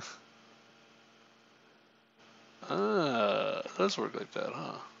 It does work like that,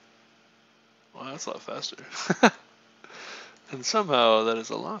 huh? Wow, that's a lot faster. And somehow that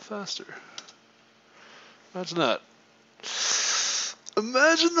is a lot faster. Imagine that.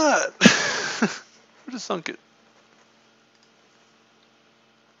 Imagine that! Who'd have thunk it?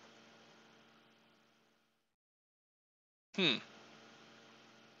 Is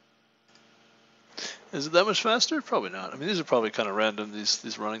it that much faster? Probably not. I mean, these are probably kind of random,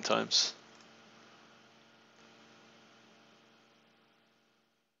 these running times.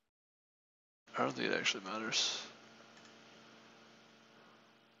 I don't think it actually matters.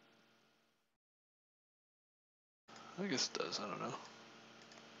 I guess it does, I don't know.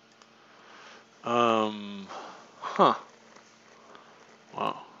 Huh.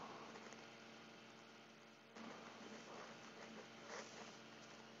 Wow.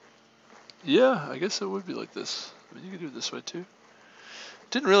 Yeah, I guess it would be like this. I mean, you could do it this way too.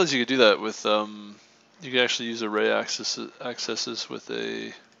 Didn't realize you could do that with, you could actually use array accesses with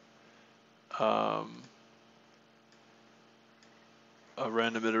a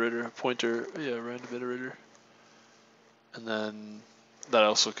random iterator, a pointer, yeah, a random iterator. And then that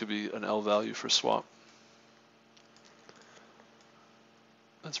also could be an L value for swap.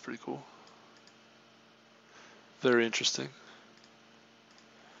 That's pretty cool. Very interesting.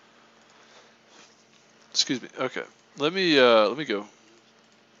 Excuse me. Okay. Let me go. Let me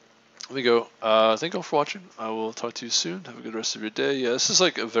go. Thank you all for watching. I will talk to you soon. Have a good rest of your day. Yeah, this is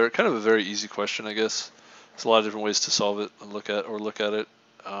like a very easy question, I guess. There's a lot of different ways to solve it and look at it.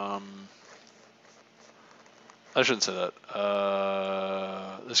 I shouldn't say that.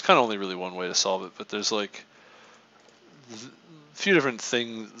 There's kind of only really one way to solve it, but there's like a few different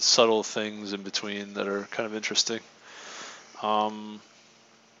subtle things in between that are kind of interesting.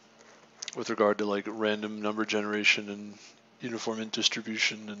 With regard to like random number generation and uniform int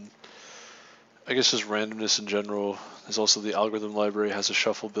distribution, and I guess just randomness in general. There's also the algorithm library has a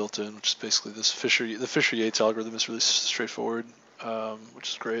shuffle built in, which is basically this the Fisher-Yates algorithm is really straightforward, which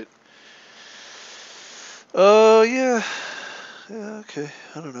is great. Yeah, okay.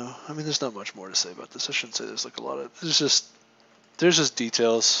 I don't know. I mean, there's not much more to say about this. I shouldn't say there's like a lot of. There's just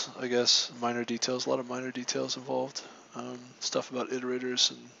details, I guess, minor details. A lot of minor details involved. Stuff about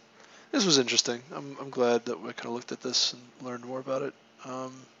iterators, and this was interesting. I'm glad that we kind of looked at this and learned more about it.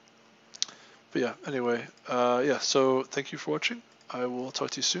 But yeah, anyway, yeah, so thank you for watching. I will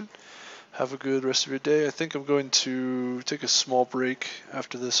talk to you soon. Have a good rest of your day. I think I'm going to take a small break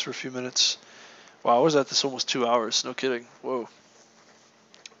after this for a few minutes. Wow, I was at this almost 2 hours. No kidding. Whoa.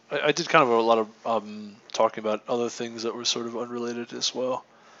 I did kind of a lot of talking about other things that were sort of unrelated as well.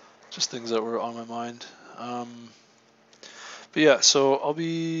 Just things that were on my mind. But yeah, so I'll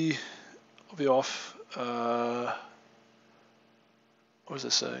be off. What was I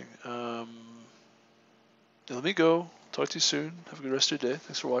saying? Let me go. Talk to you soon. Have a good rest of your day.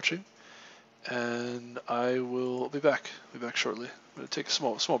 Thanks for watching. And I will be back. Be back shortly. I'm going to take a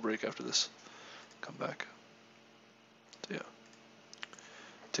small break after this. Come back. So yeah.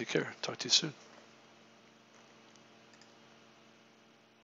 Take care. Talk to you soon.